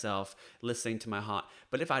connecting to myself, listening to my heart.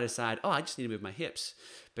 But if I decide, I just need to move my hips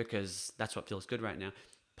because that's what feels good right now,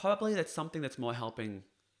 probably that's something that's more helping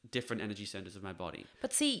different energy centers of my body.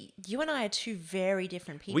 But see, you and I are two very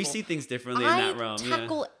different people. We see things differently in that realm. I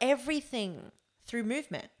tackle everything through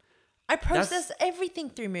movement. I process everything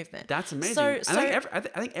through movement. That's amazing. So I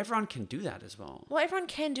think everyone can do that as well. Well, everyone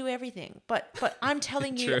can do everything, but I'm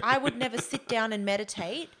telling you, I would never sit down and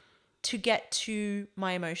meditate to get to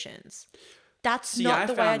my emotions. That's not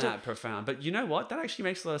the way I do. I found that profound. But you know what? That actually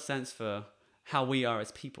makes a lot of sense for how we are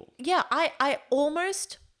as people. Yeah, I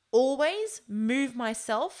almost always move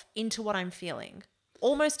myself into what I'm feeling.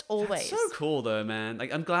 Almost always. That's so cool though, man.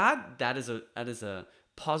 Like I'm glad that is a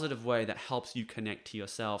positive way that helps you connect to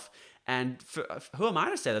yourself. And who am I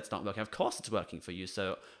to say that's not working? Of course it's working for you.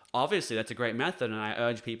 So obviously that's a great method, and I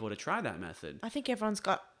urge people to try that method. I think everyone's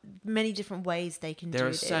got many different ways they can do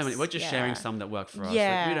this. this. There are so many. We're just sharing some that work for us.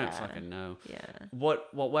 Yeah. Like, we don't fucking know. Yeah.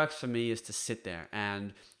 What works for me is to sit there,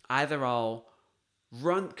 and either I'll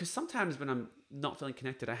run, because sometimes when I'm not feeling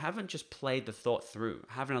connected, I haven't just played the thought through.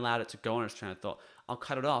 I haven't allowed it to go on its train of thought. I'll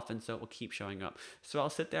cut it off, and so it will keep showing up. So I'll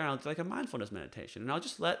sit there and I'll do like a mindfulness meditation, and I'll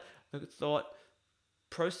just let the thought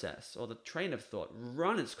process or the train of thought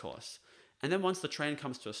run its course. And then once the train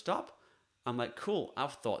comes to a stop, I'm like, cool,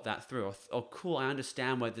 I've thought that through. Or cool, I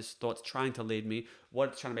understand where this thought's trying to lead me, what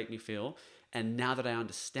it's trying to make me feel. And now that I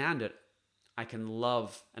understand it, I can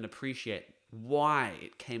love and appreciate why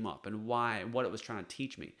it came up and what it was trying to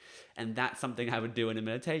teach me. And that's something I would do in a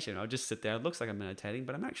meditation. I'll just sit there. It looks like I'm meditating,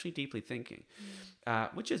 but I'm actually deeply thinking,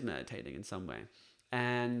 which is meditating in some way.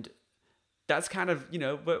 And that's kind of,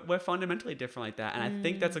 we're fundamentally different like that. And I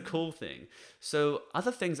think that's a cool thing. So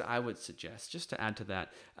other things I would suggest, just to add to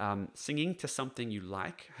that, singing to something you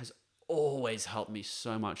like has always helped me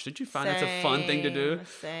so much. Did you find that's a fun thing to do?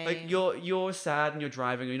 Same. Like you're sad and you're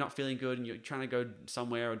driving, or you're not feeling good and you're trying to go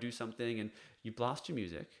somewhere or do something, and you blast your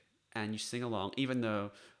music and you sing along, even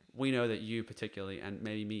though we know that you particularly, and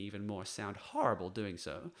maybe me even more, sound horrible doing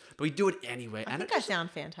so. But we do it anyway. I think I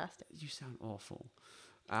sound fantastic. You sound awful.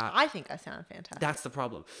 I think I sound fantastic. That's the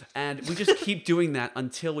problem. And we just keep doing that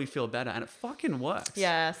until we feel better. And it fucking works.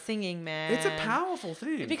 Yeah, singing, man. It's a powerful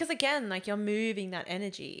thing. Because again, like you're moving that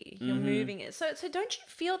energy. You're moving it. So don't you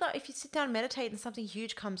feel that if you sit down and meditate and something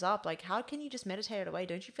huge comes up, like how can you just meditate it away?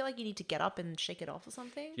 Don't you feel like you need to get up and shake it off or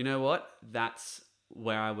something? You know what? That's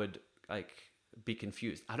where I would be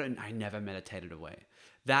confused. I never meditated away.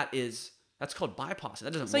 That's called bypassing.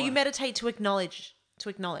 That doesn't work. So you meditate to acknowledge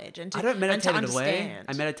and to I don't meditate and it to away. understand.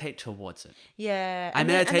 I meditate towards it. Yeah. I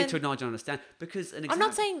meditate to acknowledge and understand, because I'm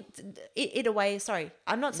not saying it away. Sorry,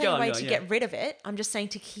 I'm not saying away to get rid of it. I'm just saying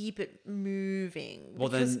to keep it moving. Well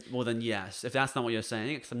then, yes. If that's not what you're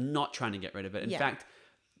saying, because I'm not trying to get rid of it. In fact,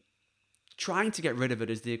 trying to get rid of it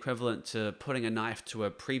is the equivalent to putting a knife to a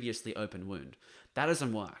previously open wound. That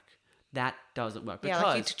doesn't work. That doesn't work. Because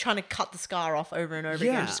like you're trying to cut the scar off over and over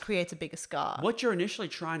again. It just creates a bigger scar. What you're initially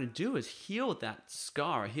trying to do is heal that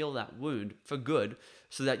scar, heal that wound for good,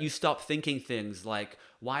 so that you stop thinking things like,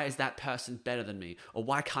 why is that person better than me? Or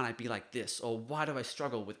why can't I be like this? Or why do I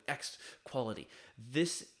struggle with X quality?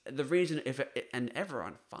 The reason, and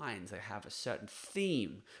everyone finds they have a certain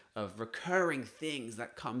theme of recurring things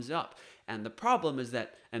that comes up. And the problem is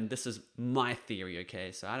that, and this is my theory,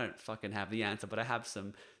 okay? So I don't fucking have the answer, but I have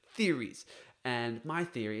some theories. And my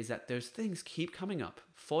theory is that those things keep coming up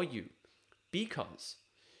for you because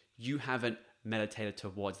you haven't meditated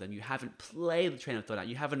towards them. You haven't played the train of thought out.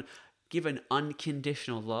 You haven't given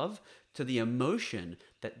unconditional love to the emotion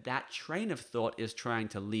that train of thought is trying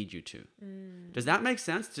to lead you to. Does that make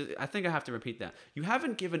sense? I think I have to repeat that. You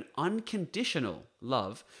haven't given unconditional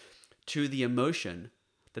love to the emotion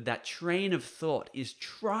that train of thought is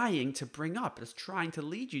trying to bring up, it's trying to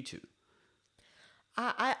lead you to.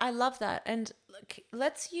 I love that. And look,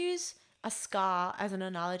 let's use a scar as an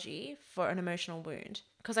analogy for an emotional wound,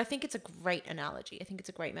 because I think it's a great analogy. I think it's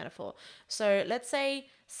a great metaphor. So let's say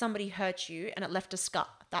somebody hurt you and it left a scar.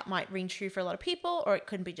 That might ring true for a lot of people, or it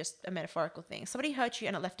could be just a metaphorical thing. Somebody hurt you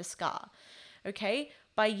and it left a scar. Okay?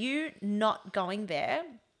 By you not going there,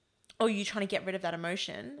 or you trying to get rid of that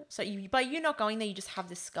emotion. So by you not going there, you just have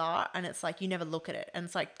this scar, and it's like you never look at it. And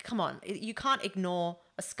it's like, come on, you can't ignore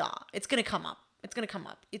a scar. It's going to come up. It's going to come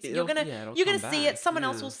up. You're going to see it. Someone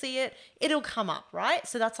else will see it. It'll come up, right?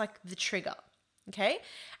 So that's like the trigger. Okay.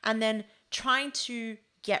 And then trying to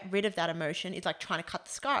get rid of that emotion is like trying to cut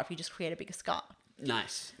the scar if you just create a bigger scar.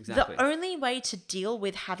 Nice. Exactly. The only way to deal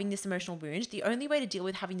with having this emotional wound, the only way to deal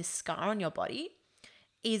with having this scar on your body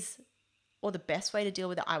is, or the best way to deal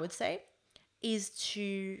with it, I would say, is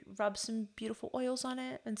to rub some beautiful oils on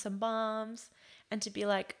it and some balms, and to be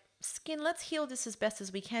like, skin, let's heal this as best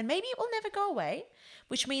as we can. Maybe it will never go away,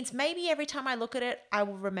 which means maybe every time I look at it, I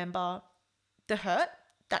will remember the hurt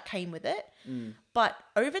that came with it. But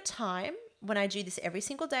over time, when I do this every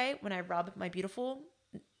single day, when I rub my beautiful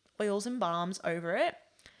oils and balms over it,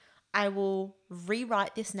 I will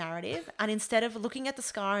rewrite this narrative. And instead of looking at the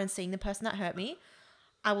scar and seeing the person that hurt me,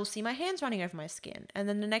 I will see my hands running over my skin. And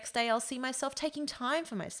then the next day I'll see myself taking time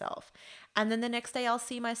for myself. And then the next day I'll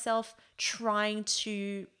see myself trying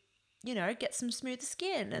to, get some smoother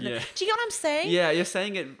skin. And do you get what I'm saying? Yeah, you're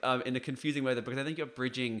saying it in a confusing way, because I think you're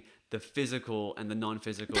bridging the physical and the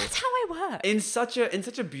non-physical. That's how I work. In such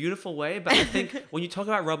a beautiful way. But I think when you talk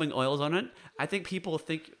about rubbing oils on it, I think people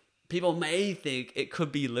may think it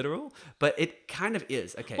could be literal, but it kind of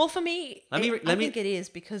is. Okay. Well, for me, I think it is,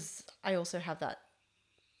 because I also have that.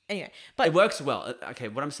 Anyway, but it works well. Okay,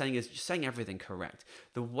 what I'm saying is you're saying everything correct.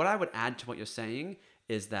 What I would add to what you're saying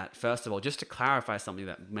is that, first of all, just to clarify something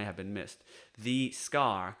that may have been missed, the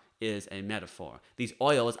scar is a metaphor. These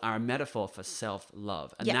oils are a metaphor for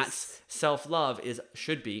self-love. And that's self-love is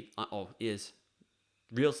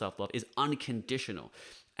real self-love is unconditional.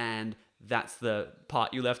 And that's the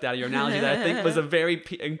part you left out of your analogy that I think was a very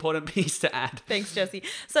important piece to add. Thanks, Jesse.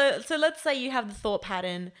 So let's say you have the thought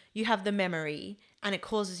pattern, you have the memory, and it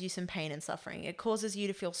causes you some pain and suffering. It causes you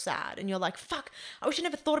to feel sad. And you're like, fuck, I wish I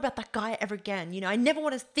never thought about that guy ever again. I never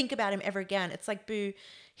want to think about him ever again. It's like, boo,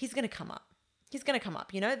 he's going to come up. He's going to come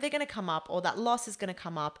up. They're going to come up, or that loss is going to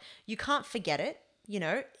come up. You can't forget it.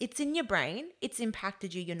 It's in your brain. It's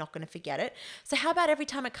impacted you. You're not going to forget it. So how about every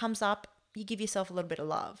time it comes up, you give yourself a little bit of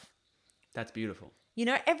love? That's beautiful.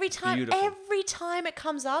 Every time it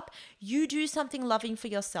comes up, you do something loving for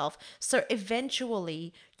yourself. So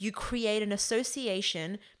eventually you create an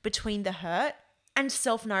association between the hurt and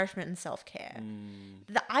self-nourishment and self-care.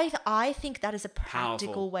 I think that is a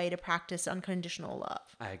practical way to practice unconditional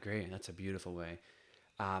love. I agree. That's a beautiful way.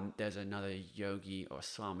 There's another yogi or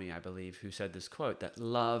Swami, I believe, who said this quote, that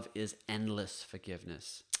love is endless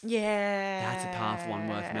forgiveness. Yeah. That's a powerful one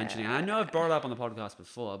worth mentioning. And I know I've brought it up on the podcast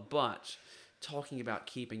before, but talking about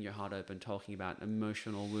keeping your heart open, talking about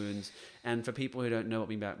emotional wounds, and for people who don't know what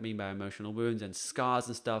we mean by emotional wounds and scars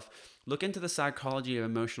and stuff, look into the psychology of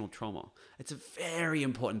emotional trauma. It's a very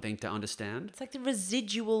important thing to understand. It's like the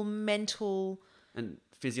residual mental and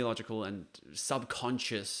physiological and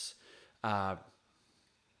subconscious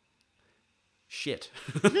shit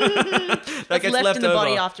that gets left in the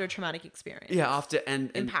body after a traumatic experience. Yeah, after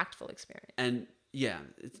and impactful experience. And yeah,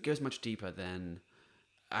 it goes much deeper than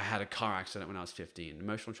I had a car accident when I was 15.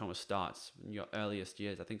 Emotional trauma starts in your earliest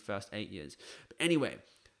years, I think first 8 years. But anyway,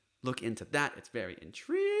 look into that. It's very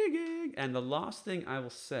intriguing. And the last thing I will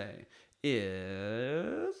say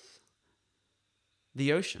is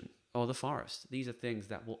the ocean or the forest. These are things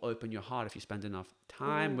that will open your heart if you spend enough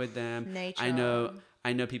time with them. Nature.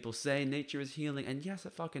 I know people say nature is healing, and yes,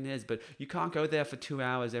 it fucking is, but you can't go there for 2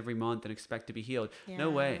 hours every month and expect to be healed. Yeah. No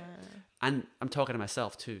way. And I'm talking to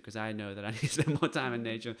myself too, because I know that I need to spend more time in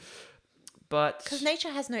nature. But Because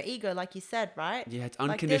nature has no ego, like you said, right? yeah, it's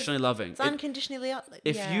Like, unconditionally loving. It's unconditionally.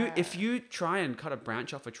 If you try and cut a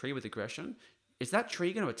branch off a tree with aggression, is that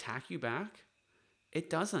tree going to attack you back? It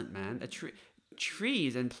doesn't, man.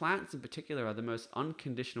 Trees and plants in particular are the most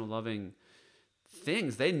unconditional loving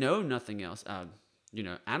things. They know nothing else.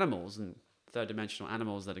 Animals and third dimensional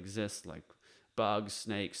animals that exist, like bugs,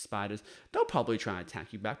 snakes, spiders, they'll probably try and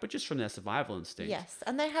attack you back, but just from their survival instinct. Yes,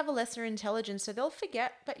 and they have a lesser intelligence, so they'll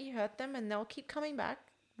forget that you hurt them, and they'll keep coming back.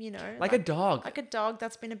 Like a dog. Like a dog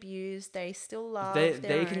that's been abused, they still love.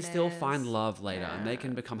 They can still find love later, and they Yeah.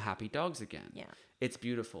 can become happy dogs again. Yeah. It's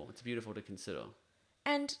beautiful. It's beautiful to consider.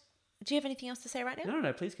 And do you have anything else to say right now?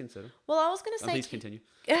 No, please consider. Well, I was going to Oh, say, please continue.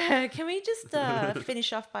 can we just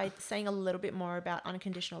finish off by saying a little bit more about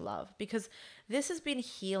unconditional love? Because this has been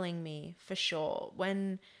healing me for sure.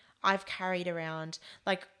 When I've carried around,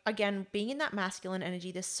 like, again, being in that masculine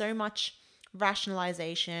energy, there's so much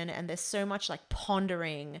rationalization and there's so much like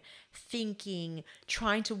pondering, thinking,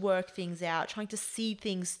 trying to work things out, trying to see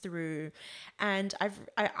things through. And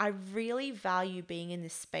I really value being in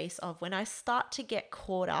this space of when I start to get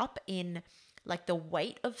caught up in like the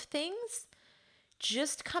weight of things,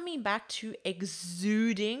 just coming back to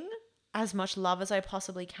exuding as much love as I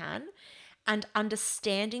possibly can and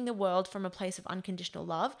understanding the world from a place of unconditional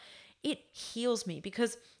love, it heals me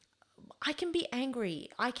because I can be angry.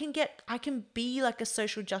 I can be like a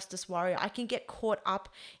social justice warrior. I can get caught up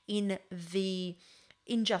in the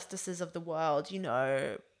injustices of the world,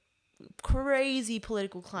 crazy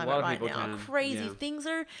political climate right now. Crazy. Yeah. Things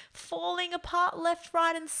are falling apart left,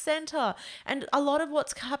 right, and center. And a lot of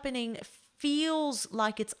what's happening feels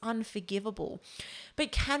like it's unforgivable.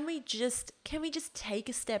 But can we just take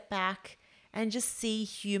a step back and just see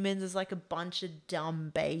humans as like a bunch of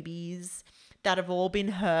dumb babies that have all been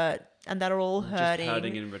hurt and that are all hurting. Just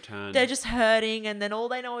hurting in return. They're just hurting, and then all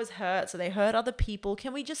they know is hurt, so they hurt other people.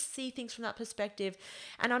 Can we just see things from that perspective?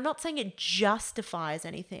 And I'm not saying it justifies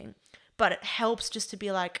anything, but it helps just to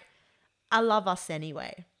be like, I love us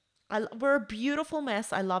anyway. We're a beautiful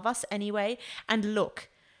mess. I love us anyway. And look,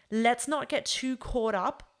 let's not get too caught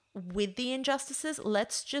up with the injustices.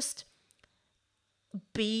 Let's just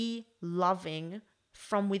be loving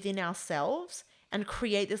from within ourselves and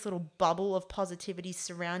create this little bubble of positivity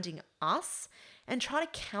surrounding us and try to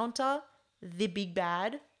counter the big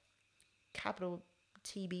bad, capital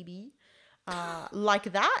TBB,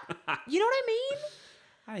 like that. You know what I mean?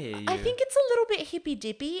 I hear you. I think it's a little bit hippy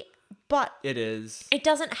dippy, but it is. it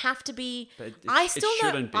doesn't have to be. But it I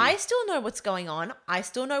shouldn't be. still know what's going on. I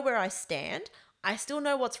still know where I stand. I still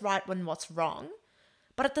know what's right and what's wrong.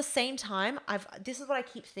 But at the same time, this is what I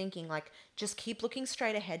keep thinking, like, just keep looking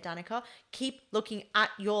straight ahead, Danica. Keep looking at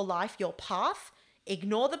your life, your path.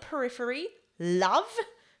 Ignore the periphery. Love.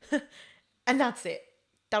 And that's it.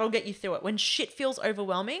 That'll get you through it. When shit feels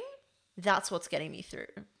overwhelming, that's what's getting me through.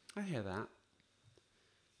 I hear that.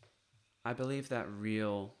 I believe that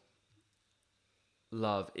real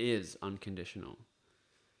love is unconditional.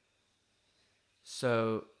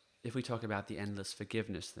 So if we talk about the endless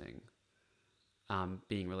forgiveness thing,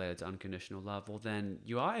 being related to unconditional love, well, then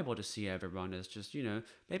you are able to see everyone as just,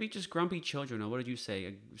 maybe just grumpy children, or what did you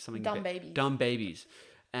say? Something Dumb babies. Dumb babies.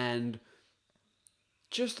 And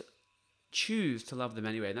just choose to love them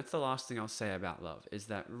anyway. And that's the last thing I'll say about love, is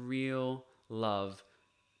that real love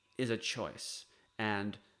is a choice.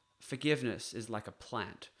 And forgiveness is like a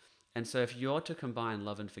plant. And so if you're to combine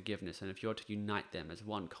love and forgiveness, and if you're to unite them as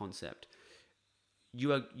one concept,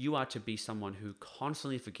 you are to be someone who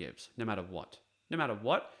constantly forgives, no matter what. No matter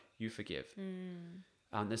what, you forgive.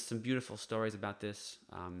 There's some beautiful stories about this.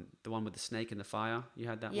 The one with the snake in the fire, you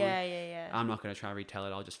had that one? Yeah. I'm not going to try and retell it.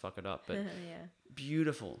 I'll just fuck it up. But Yeah.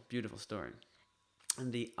 beautiful, beautiful story.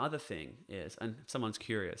 And the other thing is, and if someone's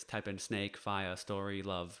curious, type in snake, fire, story,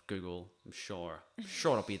 love, Google. I'm sure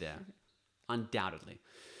it'll be there. Undoubtedly.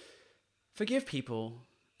 Forgive people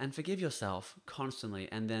and forgive yourself constantly.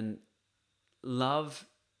 And then love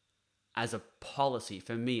as a policy.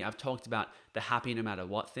 For me, I've talked about the happy no matter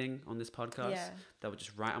what thing on this podcast. Yeah. That would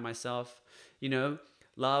just write on myself.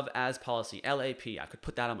 Love as policy, LAP. I could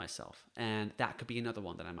put that on myself. And that could be another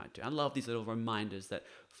one that I might do. I love these little reminders that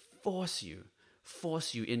force you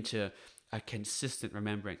into a consistent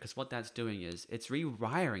remembering. Because what that's doing is it's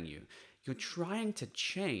rewiring you. You're trying to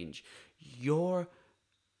change your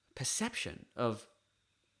perception of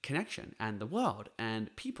connection and the world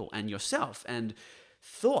and people and yourself and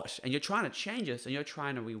thought, and you're trying to change it, and you're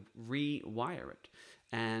trying to rewire it.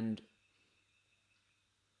 And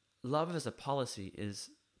love as a policy is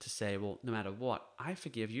to say, well, no matter what, I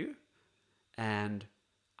forgive you, and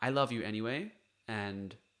I love you anyway,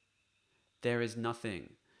 and there is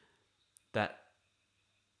nothing that.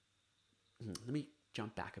 Let me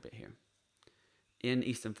jump back a bit here. In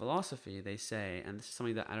Eastern philosophy, they say, and this is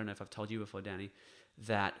something that I don't know if I've told you before, Danny,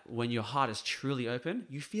 that when your heart is truly open,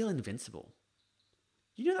 you feel invincible.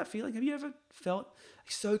 You know that feeling? Have you ever felt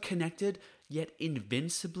so connected, yet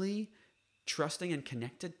invincibly trusting and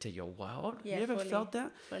connected to your world? Yeah, you ever fully, felt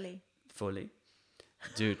that? Fully.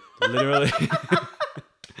 Dude, literally.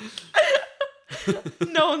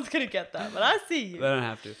 No one's going to get that, but I see you. They don't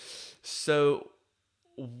have to. So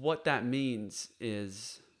what that means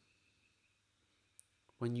is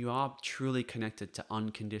when you are truly connected to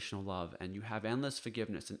unconditional love and you have endless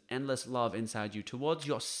forgiveness and endless love inside you towards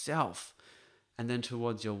yourself and then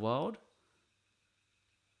towards your world,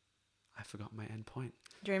 I forgot my end point.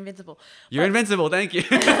 You're invincible. You're invincible. Thank you.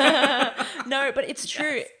 No, but it's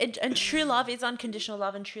true. And true love is unconditional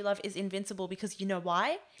love, and true love is invincible because you know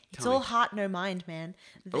why? It's Tell all me. heart, no mind, man.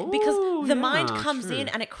 Ooh, Because the mind yeah, comes true. in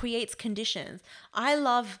and it creates conditions. I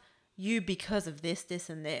love you because of this, this,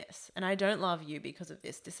 and this. And I don't love you because of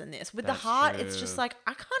this, this, and this. With That's the heart, it's true. just like,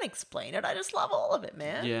 I can't explain it. I just love all of it,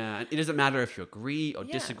 man. Yeah. And it doesn't matter if you agree or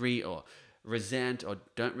Yeah. disagree or resent or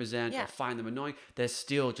don't resent Yeah. or find them annoying. There's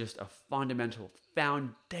still just a fundamental,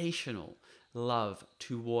 foundational love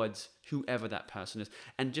towards whoever that person is.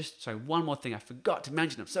 And just, sorry, one more thing I forgot to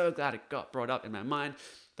mention. I'm so glad it got brought up in my mind.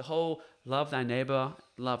 The whole love thy neighbor,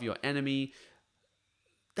 love your enemy.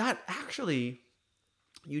 That actually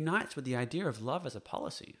unites with the idea of love as a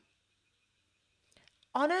policy.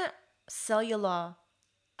 On a cellular,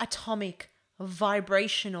 atomic,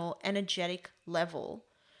 vibrational, energetic level,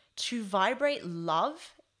 to vibrate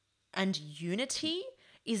love and unity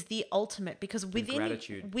is the ultimate, because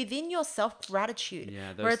gratitude. within yourself, gratitude,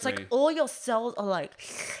 Yeah, those where it's three. like all your cells are like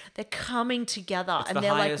they're coming together, It's and the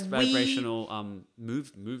they're highest like vibrational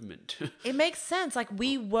movement. it makes sense. Like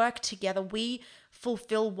we work together, we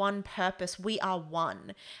fulfill one purpose, we are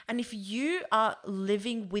one. And if you are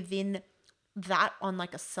living within that on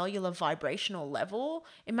like a cellular vibrational level,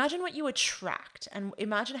 imagine what you attract and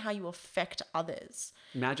imagine how you affect others.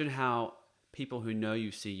 Imagine how people who know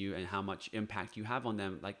you see you and how much impact you have on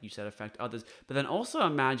them, like you said, affect others. But then also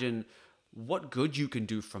imagine what good you can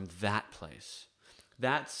do from that place.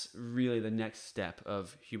 That's really the next step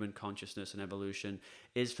of human consciousness and evolution,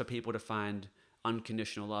 is for people to find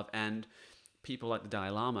unconditional love. And people like the Dalai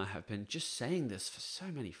Lama have been just saying this for so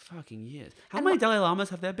many fucking years. How many Dalai Lamas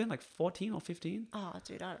have there been? Like 14 or 15? Oh,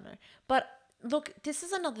 dude, I don't know. But look, this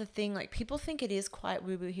is another thing. Like, people think it is quite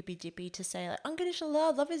woo-woo, hippy-dippy to say, like, unconditional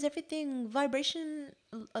love, love is everything, vibration,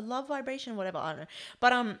 love, vibration, whatever, I don't know.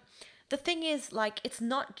 But, the thing is, like, it's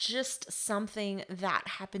not just something that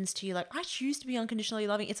happens to you. Like, I choose to be unconditionally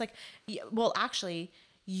loving. It's like, well, actually,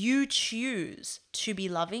 you choose to be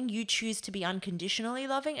loving, you choose to be unconditionally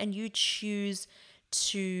loving, and you choose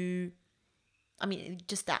to... I mean,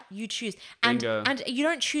 just that. You choose. Bingo. And you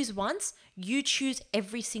don't choose once. You choose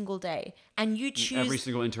every single day. And you choose... Every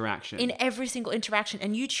single interaction. In every single interaction.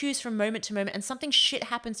 And you choose from moment to moment. And something shit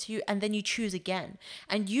happens to you. And then you choose again.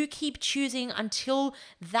 And you keep choosing until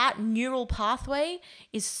that neural pathway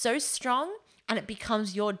is so strong and it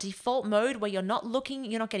becomes your default mode where you're not looking,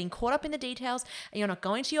 you're not getting caught up in the details, and you're not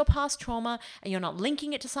going to your past trauma, and you're not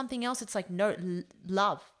linking it to something else. It's like, no,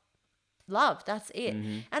 love, that's it.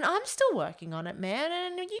 Mm-hmm. And I'm still working on it, man.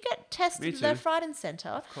 And you get tested left, right, and center.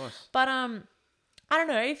 Of course. But I don't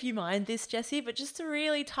know if you mind this, Jesse, but just to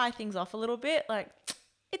really tie things off a little bit, like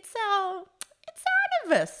it's our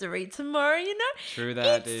anniversary tomorrow, you know? True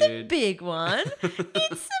that, it's dude. a big one.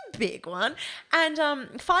 It's a big one.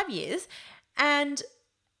 And 5 years. And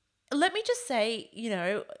let me just say, you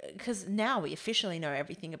know, because now we officially know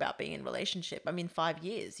everything about being in a relationship. I mean, 5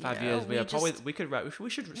 years. 5 years. We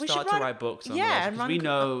should start to write books on yeah, because we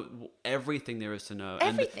know everything there is to know.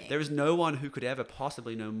 Everything. And there is no one who could ever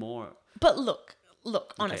possibly know more. But look,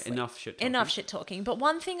 honestly. Enough shit talking. Enough shit talking. But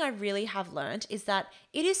one thing I really have learned is that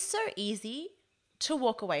it is so easy to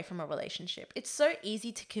walk away from a relationship. It's so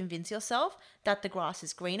easy to convince yourself that the grass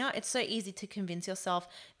is greener. It's so easy to convince yourself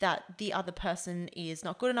that the other person is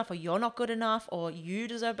not good enough, or you're not good enough, or you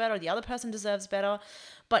deserve better, or the other person deserves better.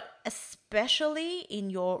 But especially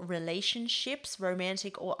in your relationships,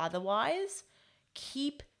 romantic or otherwise,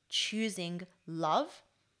 keep choosing love,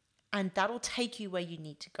 and that'll take you where you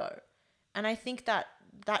need to go. And I think that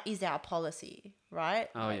is our policy, right?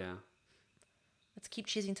 Oh, yeah. Let's keep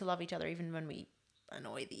choosing to love each other even when we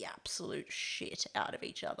annoy the absolute shit out of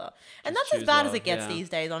each other. And Just that's as bad choose as it love, gets yeah. these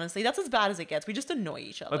days, honestly. That's as bad as it gets. We just annoy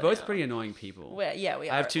each other. We're both now. pretty annoying people. We are.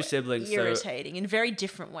 I have two siblings, so- Irritating in very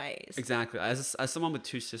different ways. Exactly. As someone with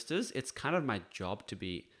two sisters, it's kind of my job to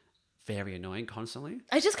be very annoying constantly.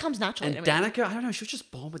 It just comes naturally And to me. Danica, I don't know, she was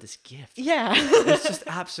just born with this gift. Yeah. It's just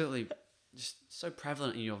absolutely just so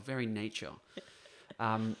prevalent in your very nature.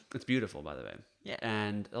 It's beautiful, by the way. Yeah.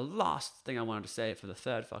 And the last thing I wanted to say for the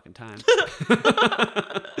third fucking time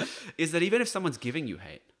is that even if someone's giving you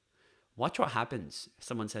hate, watch what happens if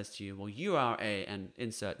someone says to you, well, you are a, and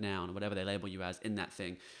insert noun, or whatever they label you as in that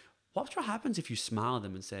thing. Watch what happens if you smile at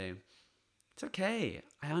them and say, it's okay.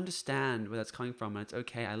 I understand where that's coming from, and it's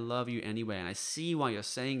okay. I love you anyway, and I see why you're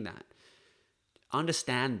saying that.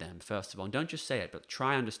 Understand them, first of all. And don't just say it, but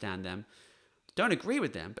try understand them. Don't agree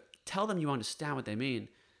with them, but tell them you understand what they mean.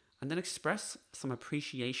 And then express some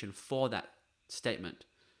appreciation for that statement.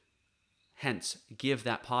 Hence, give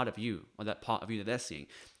that part of you, or that part of you that they're seeing.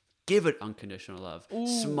 Give it unconditional love. Ooh.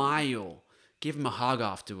 Smile. Give them a hug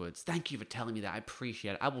afterwards. Thank you for telling me that. I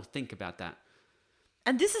appreciate it. I will think about that.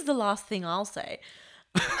 And this is the last thing I'll say.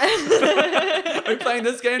 Are we playing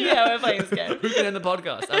this game now? Yeah, we're playing this game. Who's going to end the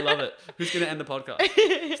podcast? I love it. Who's going to end the podcast?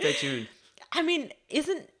 Stay tuned. I mean,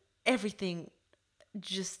 isn't everything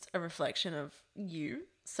just a reflection of you?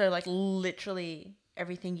 So, like, literally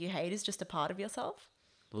everything you hate is just a part of yourself?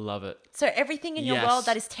 Love it. So everything in your world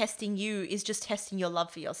that is testing you is just testing your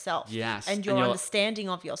love for yourself. Yes. And your understanding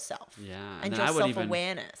of yourself. Yeah. And your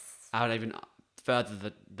self-awareness. I would even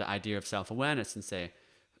further the idea of self-awareness and say,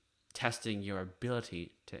 testing your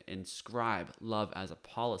ability to inscribe love as a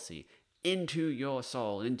policy into your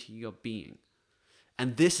soul, into your being.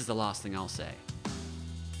 And this is the last thing I'll say.